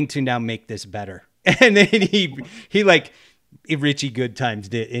 "I'm going to now make this better." And then he Richie Goodtimes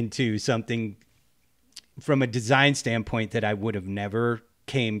did into something from a design standpoint that I would have never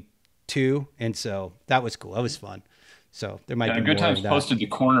came to, and so that was cool. That was fun. So there might be Goodtimes posted the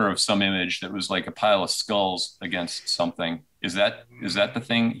corner of some image that was like a pile of skulls against something. Is that the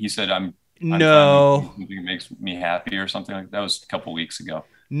thing? He said, I'm finally doing No, something that makes me happy or something like that. That was a couple weeks ago.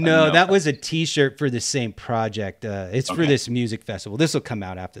 no, No. that was a T-shirt for the same project. It's for Okay. this music festival. This will come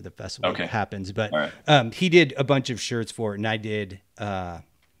out after the festival Okay. happens, but All right. he did a bunch of shirts for it, and I did. It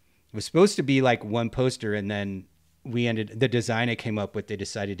was supposed to be like one poster, and then the design I came up with, they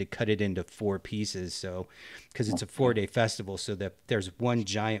decided to cut it into 4 pieces. So, because it's a 4-day festival, so that there's one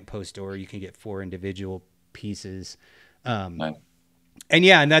giant poster, or you can get 4 individual pieces. Nice. And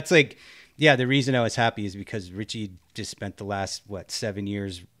yeah, and that's like, yeah, the reason I was happy is because Richie just spent the last, 7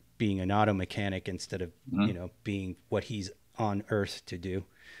 years being an auto mechanic instead of, being what he's on earth to do.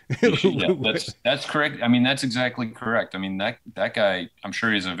 Yeah, that's correct. I mean, that's exactly correct. I mean, that guy, I'm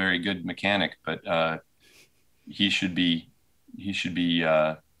sure he's a very good mechanic, but he should be he should be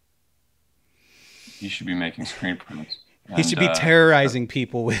he should be making screen prints. He should be terrorizing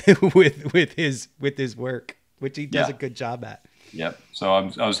people with his work, which he does a good job at. Yep. So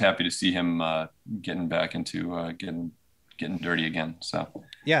I was happy to see him getting back into getting dirty again. So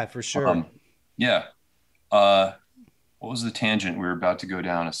yeah, for sure. Yeah. What was the tangent we were about to go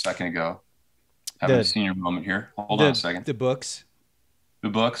down a second ago? Having a senior moment here. Hold on a second. The books. The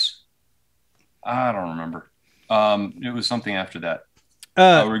books. I don't remember. It was something after that.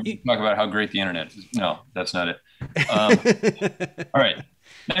 We're going to talk about how great the internet is. No, that's not it. All right.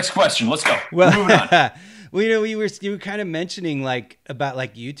 Next question. Let's go. Well, moving on. Well, you were kind of mentioning about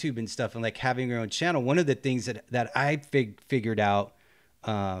YouTube and stuff and having your own channel. One of the things that I figured out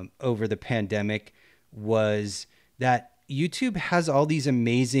over the pandemic was that YouTube has all these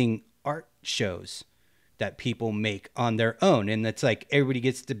amazing art shows that people make on their own. And it's everybody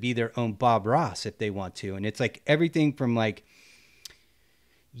gets to be their own Bob Ross if they want to. And it's everything from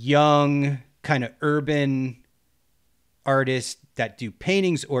young kind of urban artists that do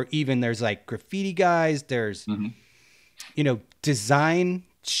paintings, or even there's graffiti guys. There's, design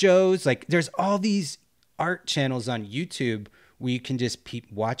shows. There's all these art channels on YouTube where you can just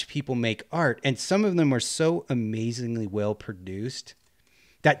watch people make art. And some of them are so amazingly well produced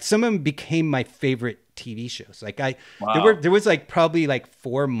that some of them became my favorite TV shows. Wow. There was probably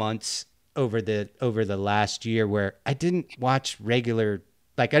 4 months over the last year where I didn't watch regular,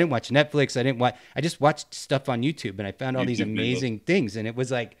 I didn't watch Netflix. I just watched stuff on YouTube, and I found all these amazing things. And it was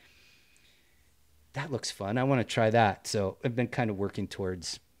that looks fun. I want to try that. So I've been kind of working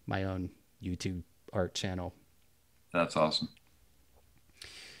towards my own YouTube art channel. That's awesome.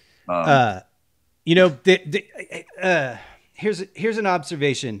 Here's an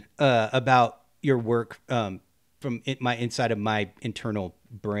observation about your work from inside of my internal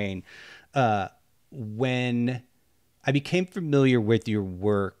brain. When I became familiar with your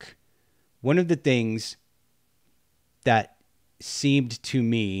work, one of the things that seemed to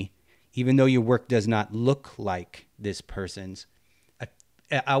me, even though your work does not look like this person's, I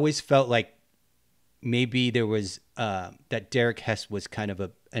always felt like maybe there was that Derek Hess was kind of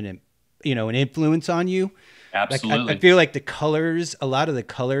an influence on you. Absolutely. I feel like the colors, a lot of the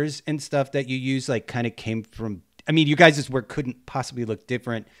colors and stuff that you use, kind of came from. I mean, you guys' work couldn't possibly look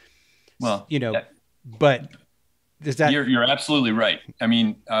different. Well, but does that? You're absolutely right. I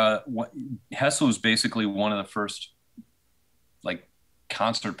mean, Hess was basically one of the first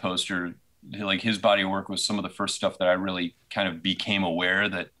concert poster. His body of work was some of the first stuff that I really kind of became aware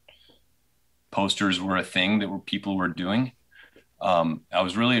that posters were a thing that people were doing. I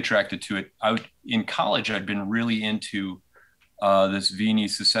was really attracted to it. In college, I'd been really into this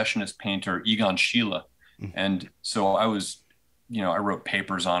Viennese secessionist painter, Egon Schiele. And so I was, I wrote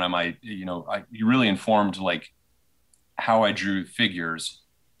papers on him. He really informed how I drew figures.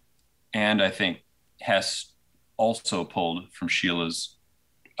 And I think Hess also pulled from Schiele's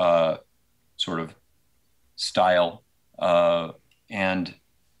sort of style. And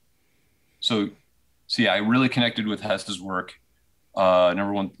so yeah, I really connected with Hess's work.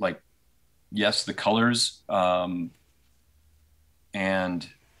 Number one, yes, the colors, and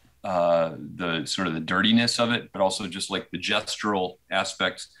the sort of the dirtiness of it, but also just the gestural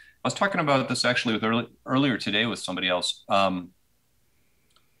aspects. I was talking about this actually earlier today with somebody else. I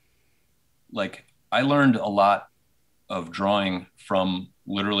learned a lot of drawing from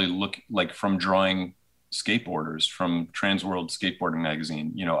from drawing skateboarders from Trans World Skateboarding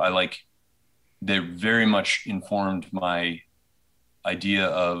magazine. They very much informed my idea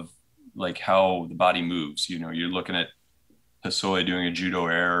of how the body moves. You're looking at Hosoi doing a judo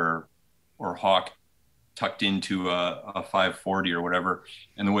air or Hawk tucked into a 540 or whatever,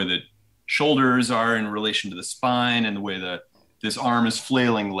 and the way that shoulders are in relation to the spine, and the way that this arm is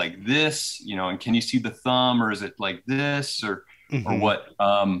flailing like this, and can you see the thumb, or is it like this, or what?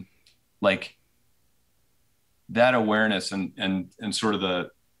 That awareness and sort of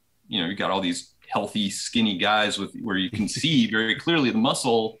you got all these healthy, skinny guys where you can see very clearly the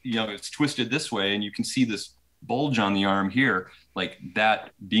muscle, it's twisted this way, and you can see this bulge on the arm here, like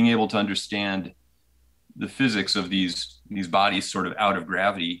that, being able to understand the physics of these bodies sort of out of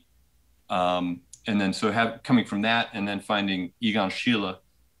gravity. And then coming from that, and then finding Egon Schiele,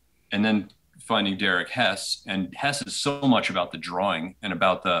 and then finding Derek Hess. And Hess is so much about the drawing and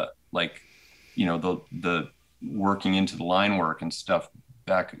about the working into the line work and stuff.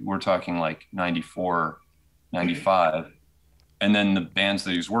 Back, we're talking like 94, 95. And then the bands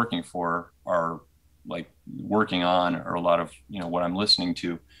that he's working for are like working on, or a lot of, what I'm listening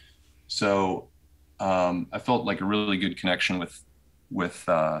to. So I felt like a really good connection with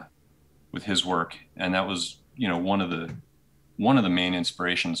his work. And that was, one of the main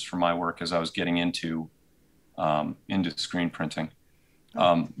inspirations for my work as I was getting into screen printing.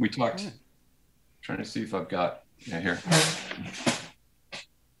 We talked, trying to see if I've got, here.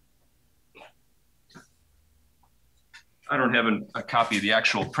 I don't have a copy of the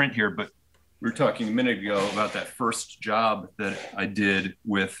actual print here, but we were talking a minute ago about that first job that I did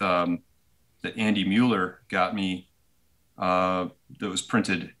with, that Andy Mueller got me, that was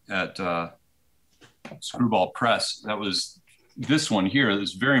printed at Screwball Press. That was this one here. It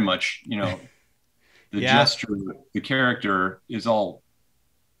was very much, the gesture, the character is all,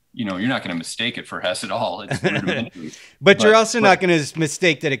 you're not going to mistake it for Hess at all. It's but you're also not going to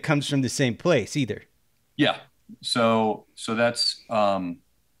mistake that it comes from the same place either. Yeah. So that's, Hess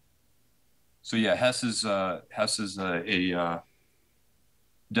is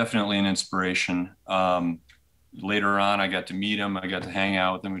definitely an inspiration. Later on, I got to meet him. I got to hang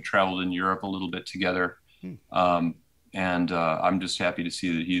out with him. We traveled in Europe a little bit together. And I'm just happy to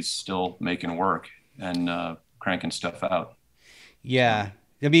see that he's still making work and cranking stuff out. Yeah.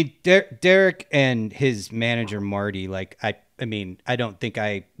 I mean, Derek and his manager, Marty, like, I don't think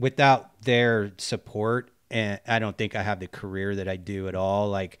without their support, and I don't think I have the career that I do at all.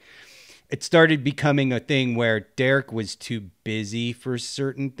 Like, it started becoming a thing where Derek was too busy for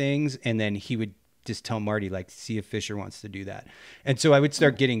certain things, and then he would just tell Marty, like, see if Fisher wants to do that. And so I would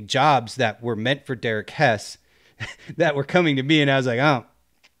start getting jobs that were meant for Derek Hess that were coming to me, and I was like, oh,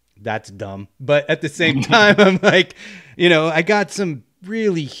 that's dumb. But at the same time, I'm like, I got some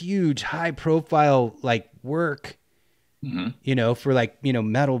really huge, high profile, like, work, for like,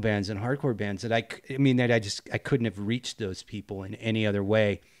 metal bands and hardcore bands that I couldn't have reached those people in any other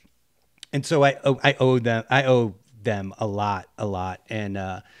way. And so I owe them a lot.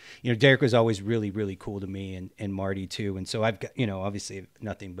 And, Derek was always really, really cool to me, and Marty too. And so I've got, obviously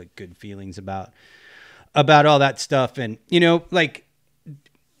nothing but good feelings about all that stuff. And, for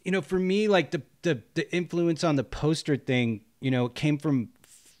me, like the influence on the poster thing, came from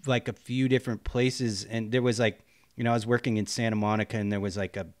like a few different places. And there was like, I was working in Santa Monica, and there was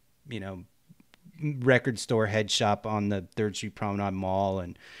like a, record store head shop on the 3rd Street Promenade Mall,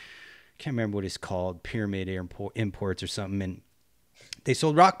 and I can't remember what it's called, Pyramid Imports or something. And they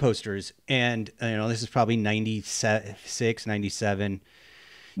sold rock posters, and, this is probably 96, 97,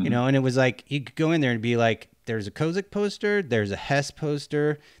 and it was like, you could go in there and be like, there's a Kozik poster, there's a Hess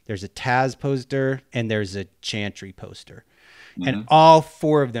poster, there's a Taz poster, and there's a Chantry poster. And all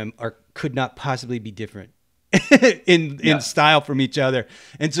 4 of them could not possibly be different in style from each other.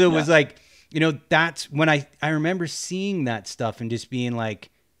 And so it was like, that's when I remember seeing that stuff and just being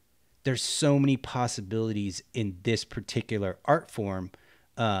like, there's so many possibilities in this particular art form.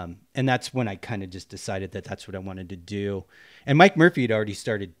 And that's when I kind of just decided that that's what I wanted to do. And Mike Murphy had already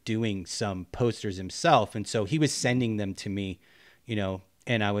started doing some posters himself. And so he was sending them to me,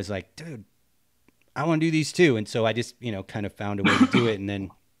 and I was like, dude, I want to do these too. And so I just, kind of found a way to do it. And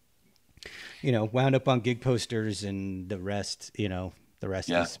then, wound up on Gig Posters, and the rest is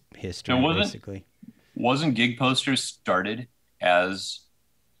history, basically. Wasn't Gig Posters started as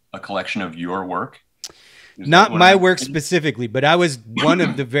a collection of your work? Not my work specifically, but I was one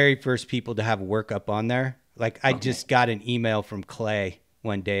of the very first people to have work up on there. Like, I just got an email from Clay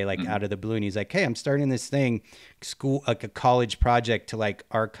one day, like out of the blue, and he's like, hey, I'm starting this thing, like a college project to like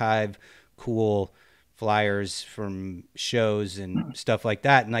archive cool flyers from shows and stuff like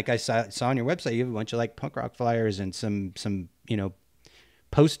that. And like I saw on your website, you have a bunch of like punk rock flyers and some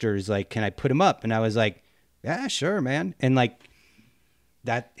posters. Like, can I put them up? And I was like, yeah, sure, man. And like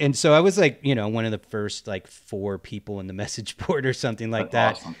that. And so I was like, one of the first like 4 people in the message board or something like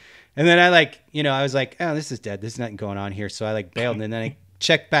that. Awesome. And then I like, I was like, oh, this is dead. There's nothing going on here. So I like bailed. And then I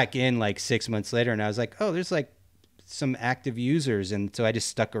checked back in like 6 months later, and I was like, oh, there's like some active users. And so I just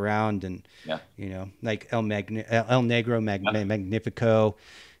stuck around, and, like El Negro, Magnifico,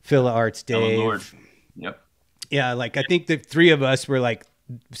 Phila Arts, Dave. Yep. Yeah. Like, I think the 3 of us were like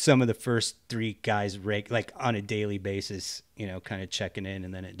some of the first three guys like on a daily basis, kind of checking in.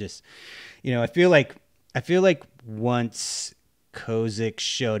 And then it just, I feel like once Kozik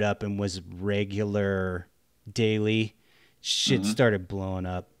showed up and was regular daily, shit Mm-hmm. started blowing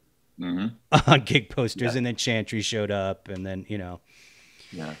up Mm-hmm. on gig posters. Yeah. And then Chantry showed up, and then, Yeah.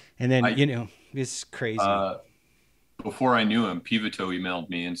 and then, I, it's crazy. uh, Before I knew him, Pivoto emailed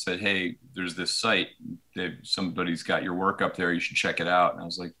me and said, "Hey, there's this site. Somebody's got your work up there. You should check it out." And I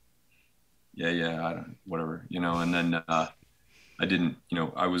was like, "Yeah, yeah, I don't, whatever, you know." And then I didn't,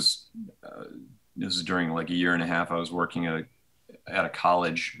 I was. This is during like a year and a half. I was working at a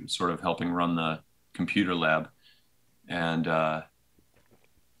college, sort of helping run the computer lab, and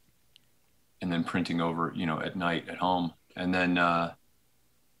and then printing over, at night at home, and then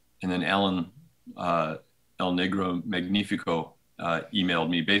Ellen. El Negro Magnifico emailed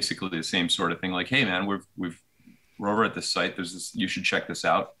me basically the same sort of thing, like, "Hey man, we're over at this site. There's this, you should check this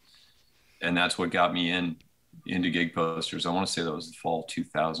out." And that's what got me into gig posters. I want to say that was the fall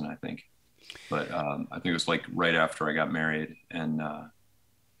 2000, I think, but I think it was like right after I got married and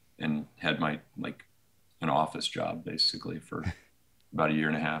had my like an office job basically for about a year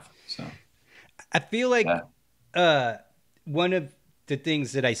and a half. So I feel like yeah. one of the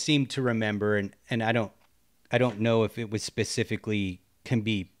things that I seem to remember, and I don't know if it was specifically can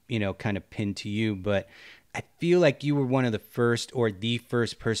be, kind of pinned to you, but I feel like you were one of the first or the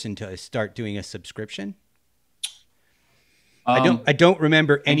first person to start doing a subscription. Um, I don't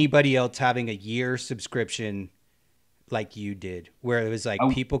remember anybody else having a year subscription like you did, where it was like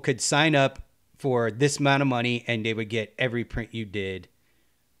I, people could sign up for this amount of money and they would get every print you did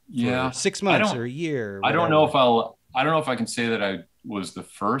for yeah, 6 months or a year or I don't know whatever. if I don't know if I can say that I was the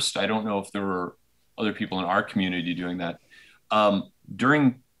first. I don't know if there were other people in our community doing that.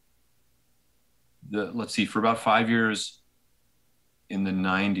 During let's see, for about 5 years in the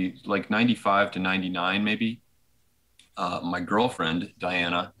 90s, like 95 to 99, maybe, my girlfriend,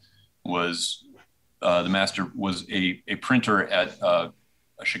 Diana, was was a printer at a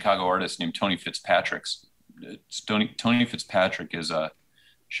Chicago artist named Tony Fitzpatrick's. Tony Fitzpatrick is a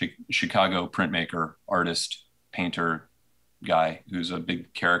Chicago printmaker, artist, painter guy who's a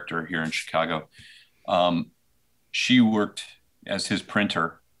big character here in Chicago. Um, she worked as his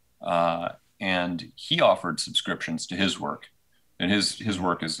printer, and he offered subscriptions to his work. And his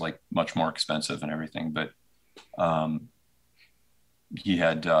work is like much more expensive and everything, but um, he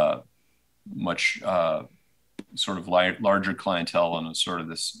had much sort of larger clientele and a sort of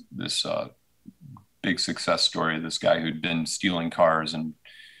this big success story. This guy who'd been stealing cars and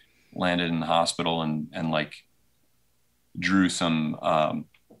landed in the hospital and like drew some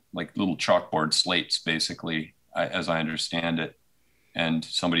like little chalkboard slates, basically, as I understand it. And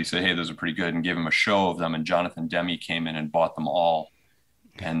somebody said, "Hey, those are pretty good," and gave him a show of them. And Jonathan Demme came in and bought them all.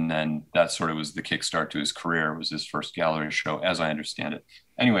 And then that sort of was the kickstart to his career. It was his first gallery show, as I understand it.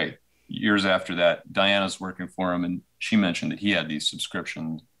 Anyway, years after that, Diana's working for him, and she mentioned that he had these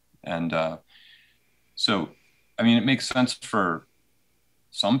subscriptions. And so, I mean, it makes sense for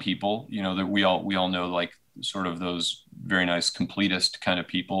some people, that we all know, like sort of those very nice completist kind of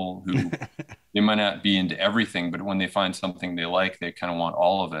people who they might not be into everything, but when they find something they like, they kind of want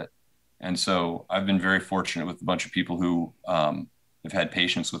all of it. And so I've been very fortunate with a bunch of people who have had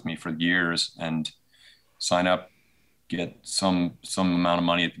patience with me for years and sign up, get some amount of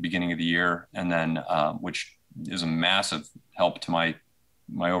money at the beginning of the year, and then which is a massive help to my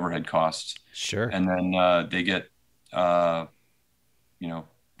overhead costs. Sure. And then they get they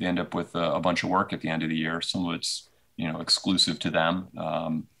end up with a bunch of work at the end of the year. Some of it's exclusive to them,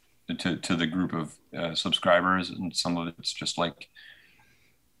 to the group of subscribers, and some of it's just like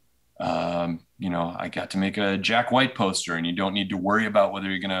I got to make a Jack White poster, and you don't need to worry about whether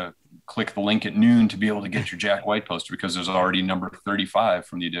you're going to click the link at noon to be able to get your Jack White poster, because there's already number 35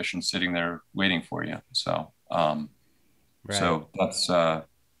 from the edition sitting there waiting for you. So, Right. so that's, so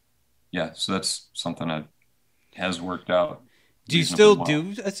that's something that has worked out Do you reasonably still well.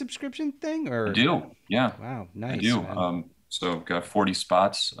 do a subscription thing, I or? do. Yeah, Wow, I nice, do. man. So I've got 40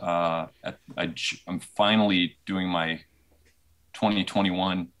 spots. I'm finally doing my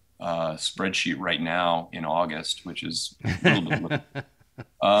 2021 spreadsheet right now in August, which is a little bit.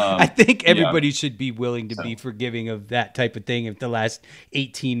 I think Yeah, everybody should be willing to be so forgiving of that type of thing if the last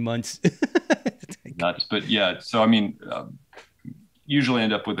 18 months. nuts, but yeah. So I mean, usually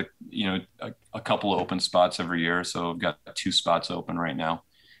end up with a couple of open spots every year. So I've got 2 spots open right now,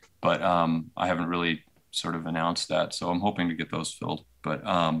 but I haven't really sort of announced that. So I'm hoping to get those filled. But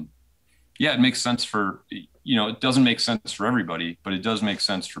yeah, it makes sense for, it doesn't make sense for everybody, but it does make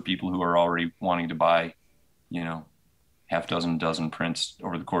sense for people who are already wanting to buy, you know, half dozen prints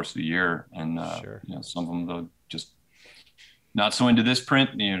over the course of the year. And, Sure. you know, some of them, they'll just not so into this print.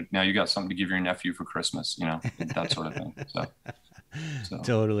 You know, now you got something to give your nephew for Christmas, you know, that sort of thing. So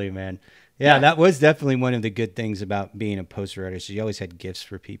Totally, man. Yeah, that was definitely one of the good things about being a poster artist. You always had gifts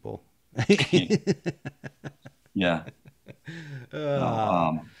for people. Yeah.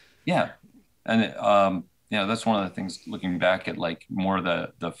 Yeah. And yeah, that's one of the things looking back at like more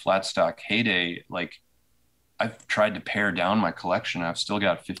the flat stock heyday. Like I've tried to pare down my collection. I've still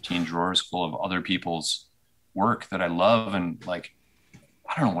got 15 drawers full of other people's work that I love. And like,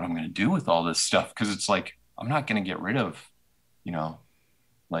 I don't know what I'm going to do with all this stuff. Cause it's like, I'm not going to get rid of, you know,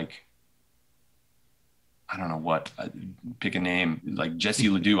 like, I don't know what, pick a name like Jesse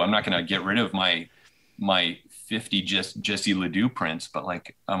Ledoux. I'm not going to get rid of my 50 Jesse Ledoux prints, but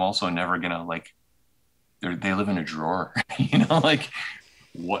like, I'm also never going to like, they live in a drawer, you know, like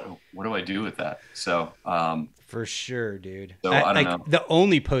what do I do with that? So, For sure, dude. So I don't know. The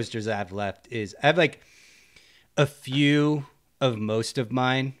only posters I have left is I have like a few of most of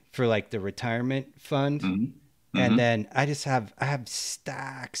mine for like the retirement fund. Mm-hmm. And then I have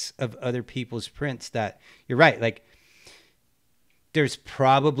stacks of other people's prints that you're right. Like there's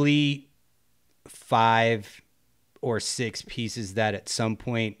probably 5 or 6 pieces that at some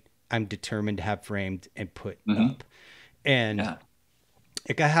point I'm determined to have framed and put up. And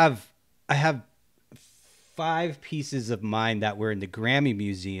like I have 5 pieces of mine that were in the Grammy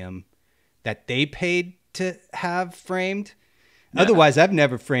Museum that they paid to have framed. Yeah. Otherwise, I've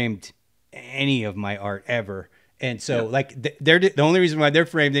never framed any of my art ever. And so like they're the only reason why they're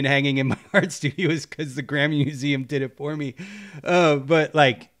framed and hanging in my art studio is because the Grammy Museum did it for me. But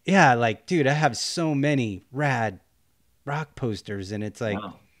like, yeah, like, dude, I have so many rad rock posters and it's like,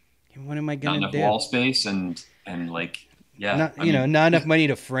 what am I going to do? Not enough wall space and like, not enough money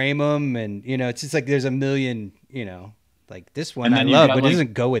to frame them. And, you know, it's just like, there's a million, you know, like this one I love, but it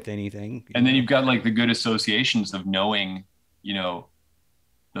doesn't go with anything. And then you've got like the good associations of knowing, you know,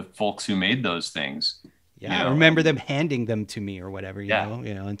 the folks who made those things. Yeah. You know? I remember them handing them to me or whatever, you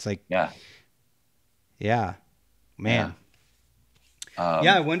know, it's like, man.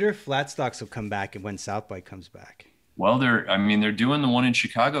 I wonder if flat stocks will come back when South by comes back. Well, they're doing the one in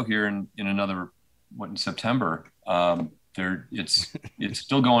Chicago here in another, in September. It's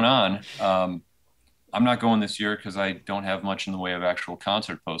still going on. I'm not going this year because I don't have much in the way of actual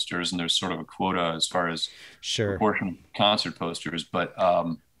concert posters, and there's sort of a quota as far as proportion of concert posters. But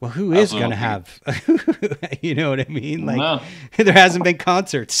well, who is going to have? You know what I mean? Like there hasn't been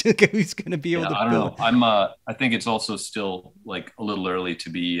concerts. Who's going to be able to? I don't know. I think it's also still like a little early to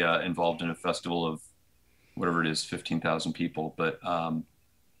be involved in a festival of whatever it is, 15,000 people. But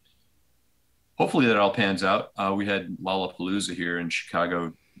hopefully that all pans out. We had Lollapalooza here in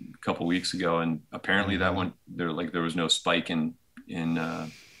Chicago a couple weeks ago, and apparently that one there was no spike in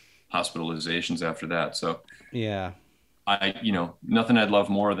hospitalizations after that. So nothing I'd love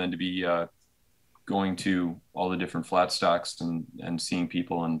more than to be going to all the different flat stocks and seeing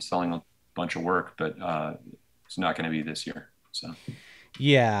people and selling a bunch of work, but it's not going to be this year. So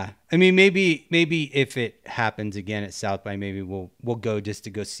yeah, I mean, maybe if it happens again at South by, maybe we'll go just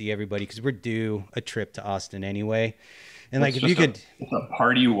to go see everybody, because we're due a trip to Austin anyway. And like, if you could, a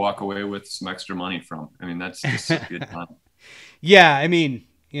party you walk away with some extra money from. I mean, that's just a good time. Yeah, I mean,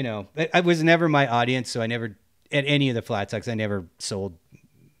 you know, I was never my audience, so I never at any of the flat stocks. I never sold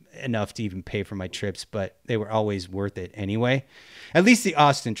enough to even pay for my trips, but they were always worth it anyway. At least the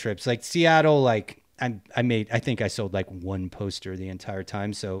Austin trips, like Seattle, like I think I sold like 1 poster the entire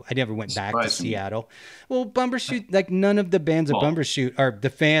time, so I never went back to Seattle. Well, Bumbershoot, like none of the bands at Bumbershoot are, the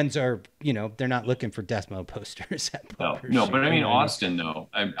fans are, you know, they're not looking for death metal posters at Bumbershoot. No, but I mean Austin, though,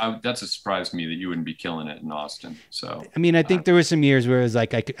 that's a surprise to me that you wouldn't be killing it in Austin. So I mean, I think there was some years where it was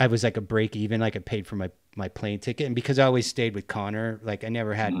like I was like a break even, like I paid for my plane ticket, and because I always stayed with Connor, like I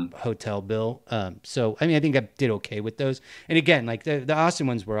never had a hotel bill. So I mean, I think I did okay with those. And again, like the Austin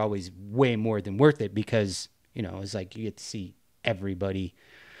ones were always way more than worth it, because, you know, it's like you get to see everybody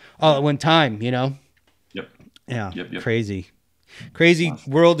all at one time, you know? Yep. Yeah. Yep. Crazy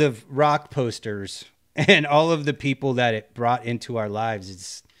world of rock posters and all of the people that it brought into our lives.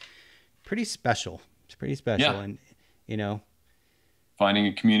 It's pretty special. And, you know, finding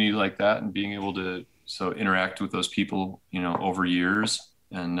a community like that and being able to interact with those people, you know, over years.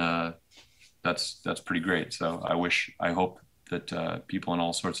 And that's pretty great. So I hope that people in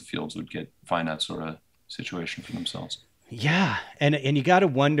all sorts of fields would find that sort of situation for themselves. Yeah. And you got to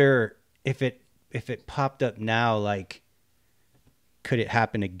wonder if it popped up now, like, could it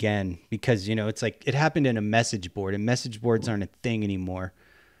happen again? Because, you know, it's like it happened in a message board, and message boards aren't a thing anymore.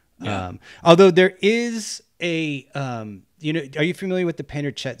 Yeah. Although there is a are you familiar with the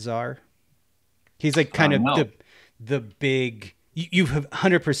painter Chet Zar? He's like kind of No. the big. You've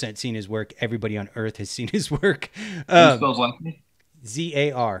 100% seen his work. Everybody on Earth has seen his work. How do you spell his last name?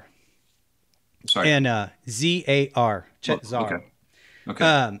 Zar Sorry. and Zar Chet Zar. Okay.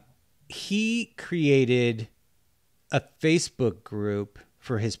 Okay. He created a Facebook group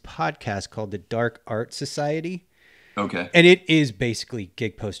for his podcast called the Dark Art Society. Okay. And it is basically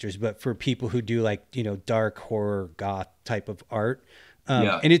gig posters, but for people who do like, dark horror goth type of art.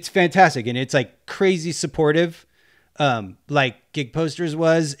 And it's fantastic. And it's like crazy supportive, like gig posters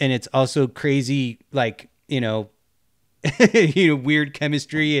was. And it's also crazy, like, weird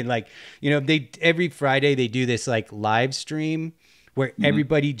chemistry. And like, every Friday they do this like live stream where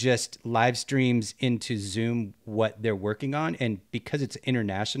everybody just live streams into Zoom what they're working on. And because it's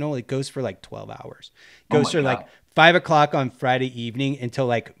international, it goes for like 12 hours. It goes for like 5 o'clock on Friday evening until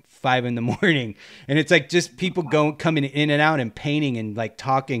like 5 in the morning. And it's like just people coming in and out and painting and like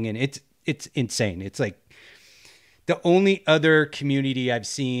talking. And it's insane. It's like the only other community I've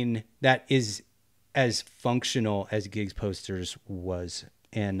seen that is as functional as Gigs Posters was.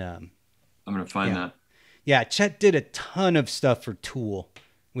 And I'm going to find that. Yeah, Chet did a ton of stuff for Tool,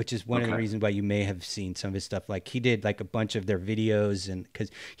 which is one of the reasons why you may have seen some of his stuff. Like he did like a bunch of their videos, and because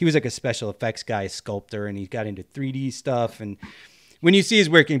he was like a special effects guy, sculptor, and he got into 3D stuff. And when you see his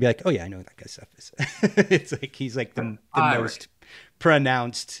work, you'd be like, oh yeah, I know what that guy's stuff is. It's like he's like the most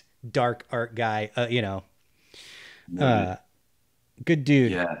pronounced dark art guy, good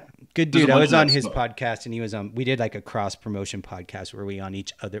dude. Yeah. Good dude. I was on his podcast and he was on, we did like a cross promotion podcast where we on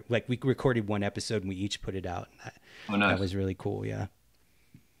each other, like we recorded one episode and we each put it out. And that was really cool. Yeah.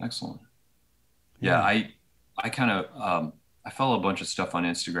 Excellent. Yeah. I kind of, I follow a bunch of stuff on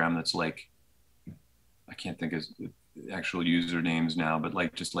Instagram that's like, I can't think of actual usernames now, but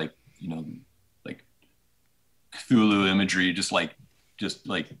like, just like, like Cthulhu imagery, just like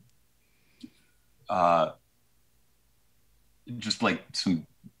some,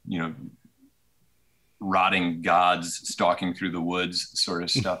 rotting gods stalking through the woods sort of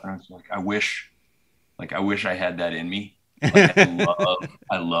stuff. And I was like, I wish I had that in me. Like,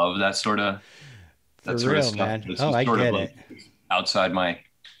 I love that sort of stuff. Man. It's I get it. Outside my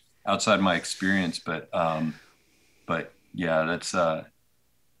experience, but yeah, that's to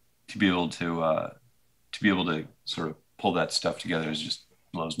be able to sort of pull that stuff together is just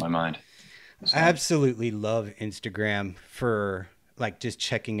blows my mind. So. I absolutely love Instagram for like just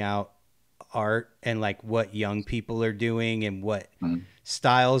checking out art and like what young people are doing and what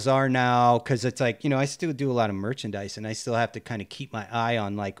styles are now. Cause it's like, I still do a lot of merchandise and I still have to kind of keep my eye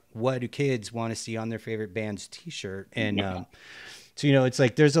on like, what do kids want to see on their favorite band's t-shirt? And, so, it's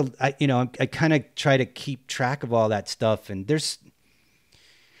like, I kind of try to keep track of all that stuff, and there's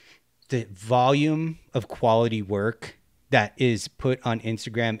the volume of quality work that is put on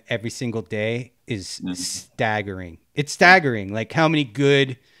Instagram every single day is staggering. It's staggering. Like how many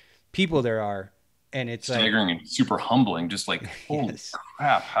good people there are. And it's staggering and super humbling. Just like, holy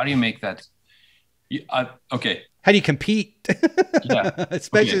crap. How do you make that? Okay. How do you compete? Yeah.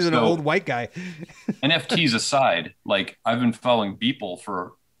 Especially as an old white guy. NFTs aside, like I've been following Beeple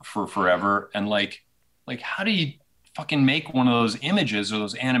for forever. And like, how do you fucking make one of those images or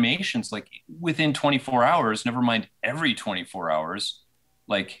those animations like within 24 hours, never mind every 24 hours,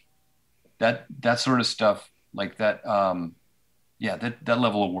 like that sort of stuff, like that. That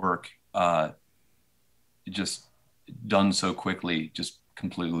level of work, just done so quickly, just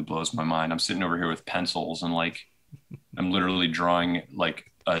completely blows my mind. I'm sitting over here with pencils and like, I'm literally drawing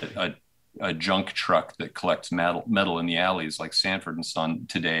like a junk truck that collects metal in the alleys, like Sanford and Son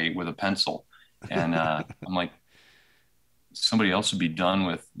today with a pencil. And I'm like, somebody else would be done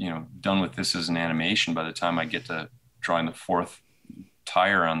with this as an animation by the time I get to drawing the fourth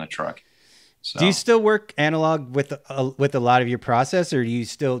tire on the truck. So. Do you still work analog with a lot of your process, or do you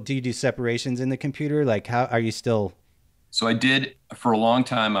do separations in the computer? Like how are you still? So I did for a long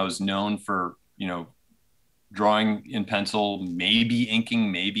time. I was known for, drawing in pencil, maybe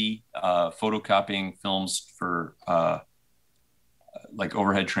inking, maybe photocopying films for like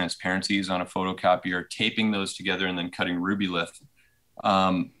overhead transparencies on a photocopier, taping those together and then cutting Rubylith.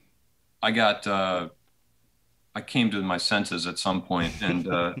 I came to my senses at some point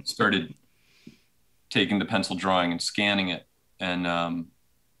and started taking the pencil drawing and scanning it and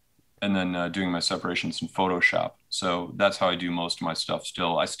then doing my separations in Photoshop. So that's how I do most of my stuff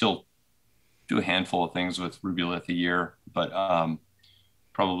still. I still do a handful of things with Rubylith a year, but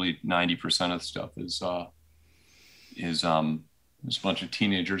probably 90% of the stuff is there's a bunch of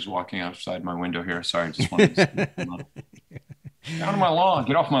teenagers walking outside my window here. Sorry, I just wanted to Out of my lawn.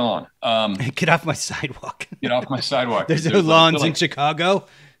 Get off my lawn. Get off my sidewalk. Get off my sidewalk. There's no lawns in Chicago.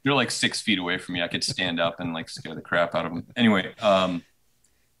 They're like 6 feet away from me. I could stand up and like scare the crap out of them. Anyway,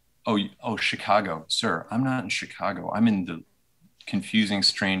 Chicago, sir. I'm not in Chicago. I'm in the confusing,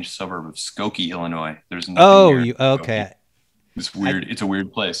 strange suburb of Skokie, Illinois. There's nothing there. Okay. It's weird. It's a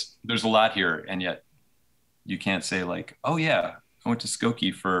weird place. There's a lot here, and yet you can't say like, oh yeah, I went to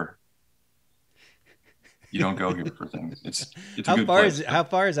Skokie for. You don't go here for things. It's a good place. How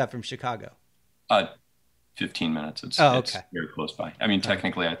far is that from Chicago? 15 minutes. It's very close by. I mean,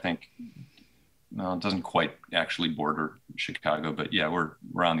 technically, I think no, it doesn't quite actually border Chicago, but yeah, we're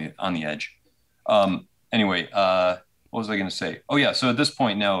on the edge. Anyway, what was I going to say? Oh yeah, so at this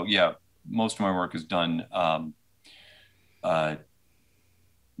point now, yeah, most of my work is done.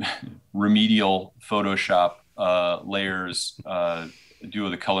 Remedial Photoshop layers.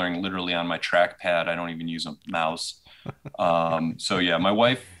 Do the coloring literally on my trackpad. I don't even use a mouse. So yeah, my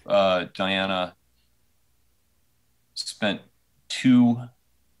wife Diana spent 2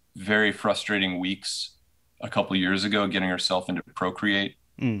 very frustrating weeks a couple of years ago getting herself into Procreate,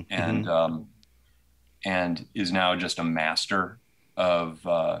 and is now just a master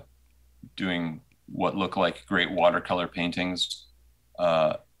of doing what look like great watercolor paintings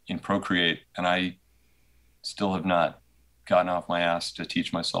in Procreate, and I still have not gotten off my ass to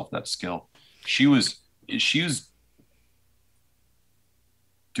teach myself that skill. She was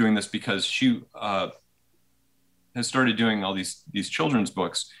doing this because she has started doing all these children's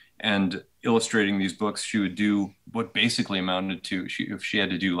books and illustrating these books. She would do what basically amounted to, if she had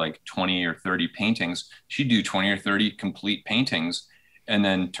to do like 20 or 30 paintings, she'd do 20 or 30 complete paintings and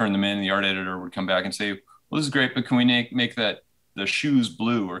then turn them in, and the art editor would come back and say, well, this is great, but can we make that the shoes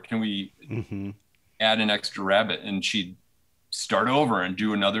blue, or can we add an extra rabbit? And she'd start over and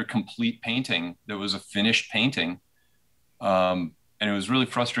do another complete painting that was a finished painting. And it was really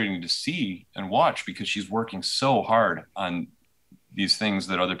frustrating to see and watch because she's working so hard on these things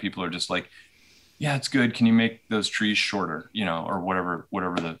that other people are just like, yeah, it's good. Can you make those trees shorter, or whatever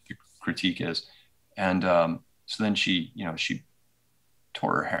the critique is. And so then she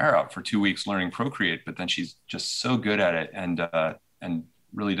tore her hair out for 2 weeks learning Procreate, but then she's just so good at it and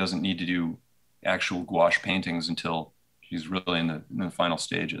really doesn't need to do actual gouache paintings until she's really in the final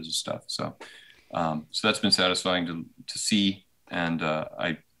stages of stuff. So that's been satisfying to see. And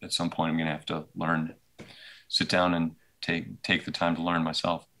at some point I'm going to have to sit down and take the time to learn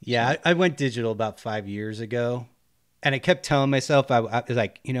myself. Yeah. I went digital about 5 years ago, and I kept telling myself, I was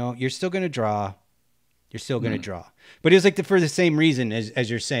like, you're still going to draw. You're still going to draw. But it was like for the same reason as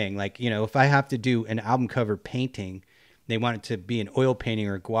you're saying, like, if I have to do an album cover painting, they want it to be an oil painting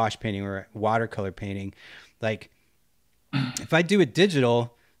or a gouache painting or a watercolor painting. Like if I do it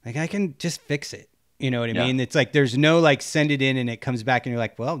digital, like I can just fix it. You know what I mean? It's like, there's no like send it in and it comes back and you're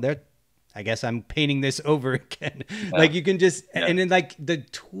like, well, I guess I'm painting this over again. Like you can just, and then like the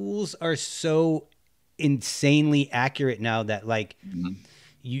tools are so insanely accurate now that like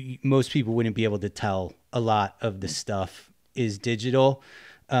most people wouldn't be able to tell a lot of the stuff is digital.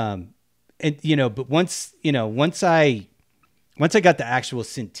 And but once I got the actual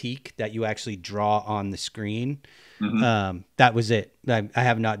Cintiq that you actually draw on the screen, that was it. I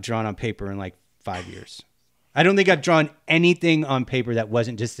have not drawn on paper in like 5 years. I don't think I've drawn anything on paper that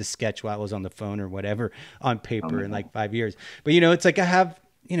wasn't just a sketch while I was on the phone or whatever on paper in like 5 years. But, it's like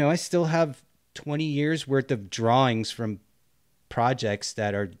I still have 20 years worth of drawings from projects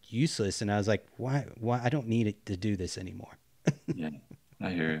that are useless. And I was like, why? I don't need it to do this anymore. Yeah, I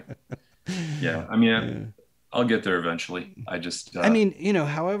hear you. Yeah. I mean, I'll get there eventually. I just,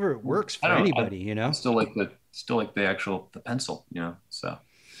 however it works for anybody, I still like the pencil, so.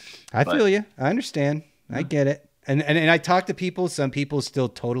 I feel you. I understand. I get it. And I talk to people, some people still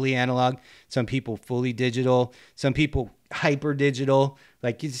totally analog, some people fully digital, some people hyper digital.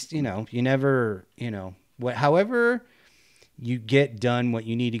 Like you never, however you get done what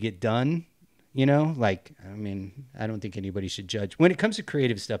you need to get done, I don't think anybody should judge. When it comes to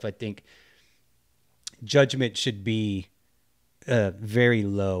creative stuff, I think judgment should be very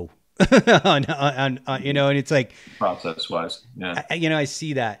low. on and it's like process wise. Yeah. I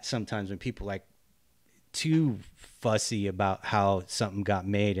see that sometimes when people like too fussy about how something got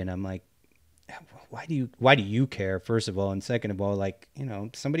made, and I'm like, why do you care, first of all, and second of all, like,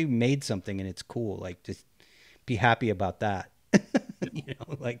 somebody made something and it's cool, like just be happy about that.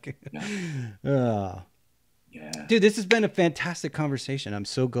 Yeah. Dude, this has been a fantastic conversation. I'm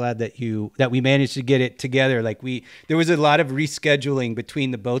so glad that we managed to get it together. Like there was a lot of rescheduling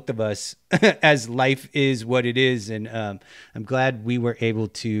between the both of us as life is what it is. And I'm glad we were able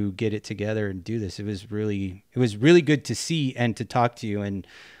to get it together and do this. It was really good to see and to talk to you. And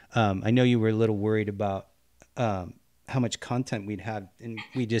I know you were a little worried about how much content we'd have, and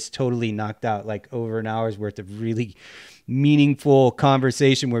we just totally knocked out like over an hour's worth of really meaningful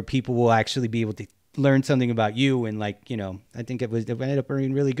conversation where people will actually be able to learn something about you. And like, you know, I think it ended up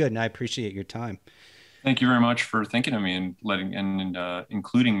being really good, and I appreciate your time. Thank you very much for thinking of me and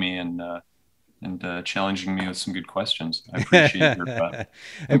including me and challenging me with some good questions. I appreciate your I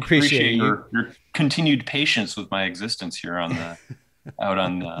appreciate your continued patience with my existence here on the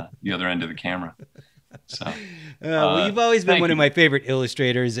other end of the camera. So, well, you've always been one of my favorite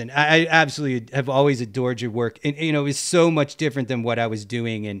illustrators, and I absolutely have always adored your work. And you know, it was so much different than what I was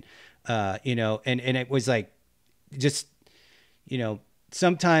doing, and you know, and it was like, just, you know,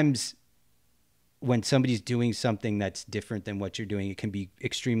 sometimes when somebody's doing something that's different than what you're doing, it can be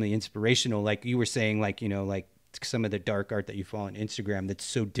extremely inspirational. Like you were saying, like, you know, like some of the dark art that you follow on Instagram that's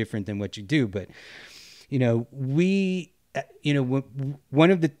so different than what you do. But, you know, you know,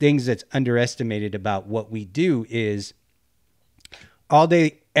 one of the things that's underestimated about what we do is all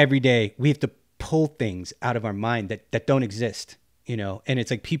day, every day, we have to pull things out of our mind that don't exist, you know, and it's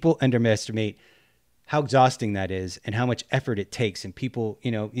like people underestimate how exhausting that is and how much effort it takes. And people,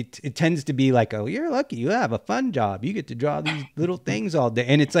 you know, it tends to be like, oh, you're lucky, you have a fun job, you get to draw these little things all day.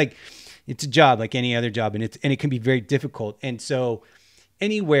 And it's like, it's a job like any other job, and it can be very difficult. And so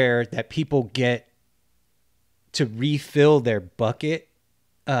anywhere that people get to refill their bucket,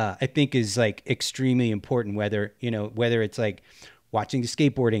 I think is like extremely important, whether it's like watching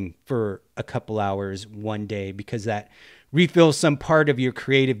skateboarding for a couple hours one day, because that refills some part of your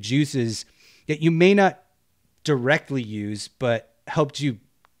creative juices that you may not directly use, but helped you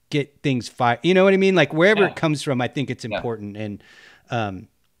get things fired. You know what I mean? Like wherever it comes from, I think it's important. And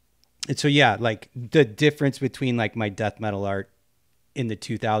so, yeah, like the difference between like my death metal art in the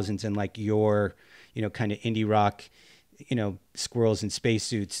 2000s and like your, you know, kind of indie rock, you know, squirrels in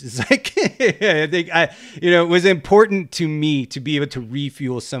spacesuits is like, I think it was important to me to be able to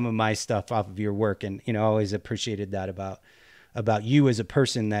refuel some of my stuff off of your work. And, you know, I always appreciated that about you as a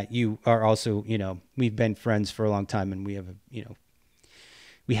person, that you are also, you know, we've been friends for a long time, and we have,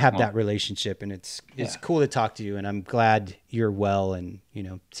 that relationship, and it's cool to talk to you, and I'm glad you're well, and, you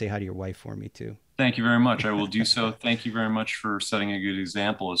know, say hi to your wife for me too. Thank you very much. I will do so. Thank you very much for setting a good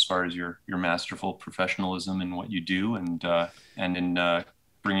example as far as your masterful professionalism in what you do, and in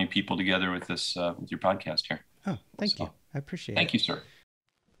bringing people together with this with your podcast here. Oh, thank you. I appreciate it. Thank you, sir.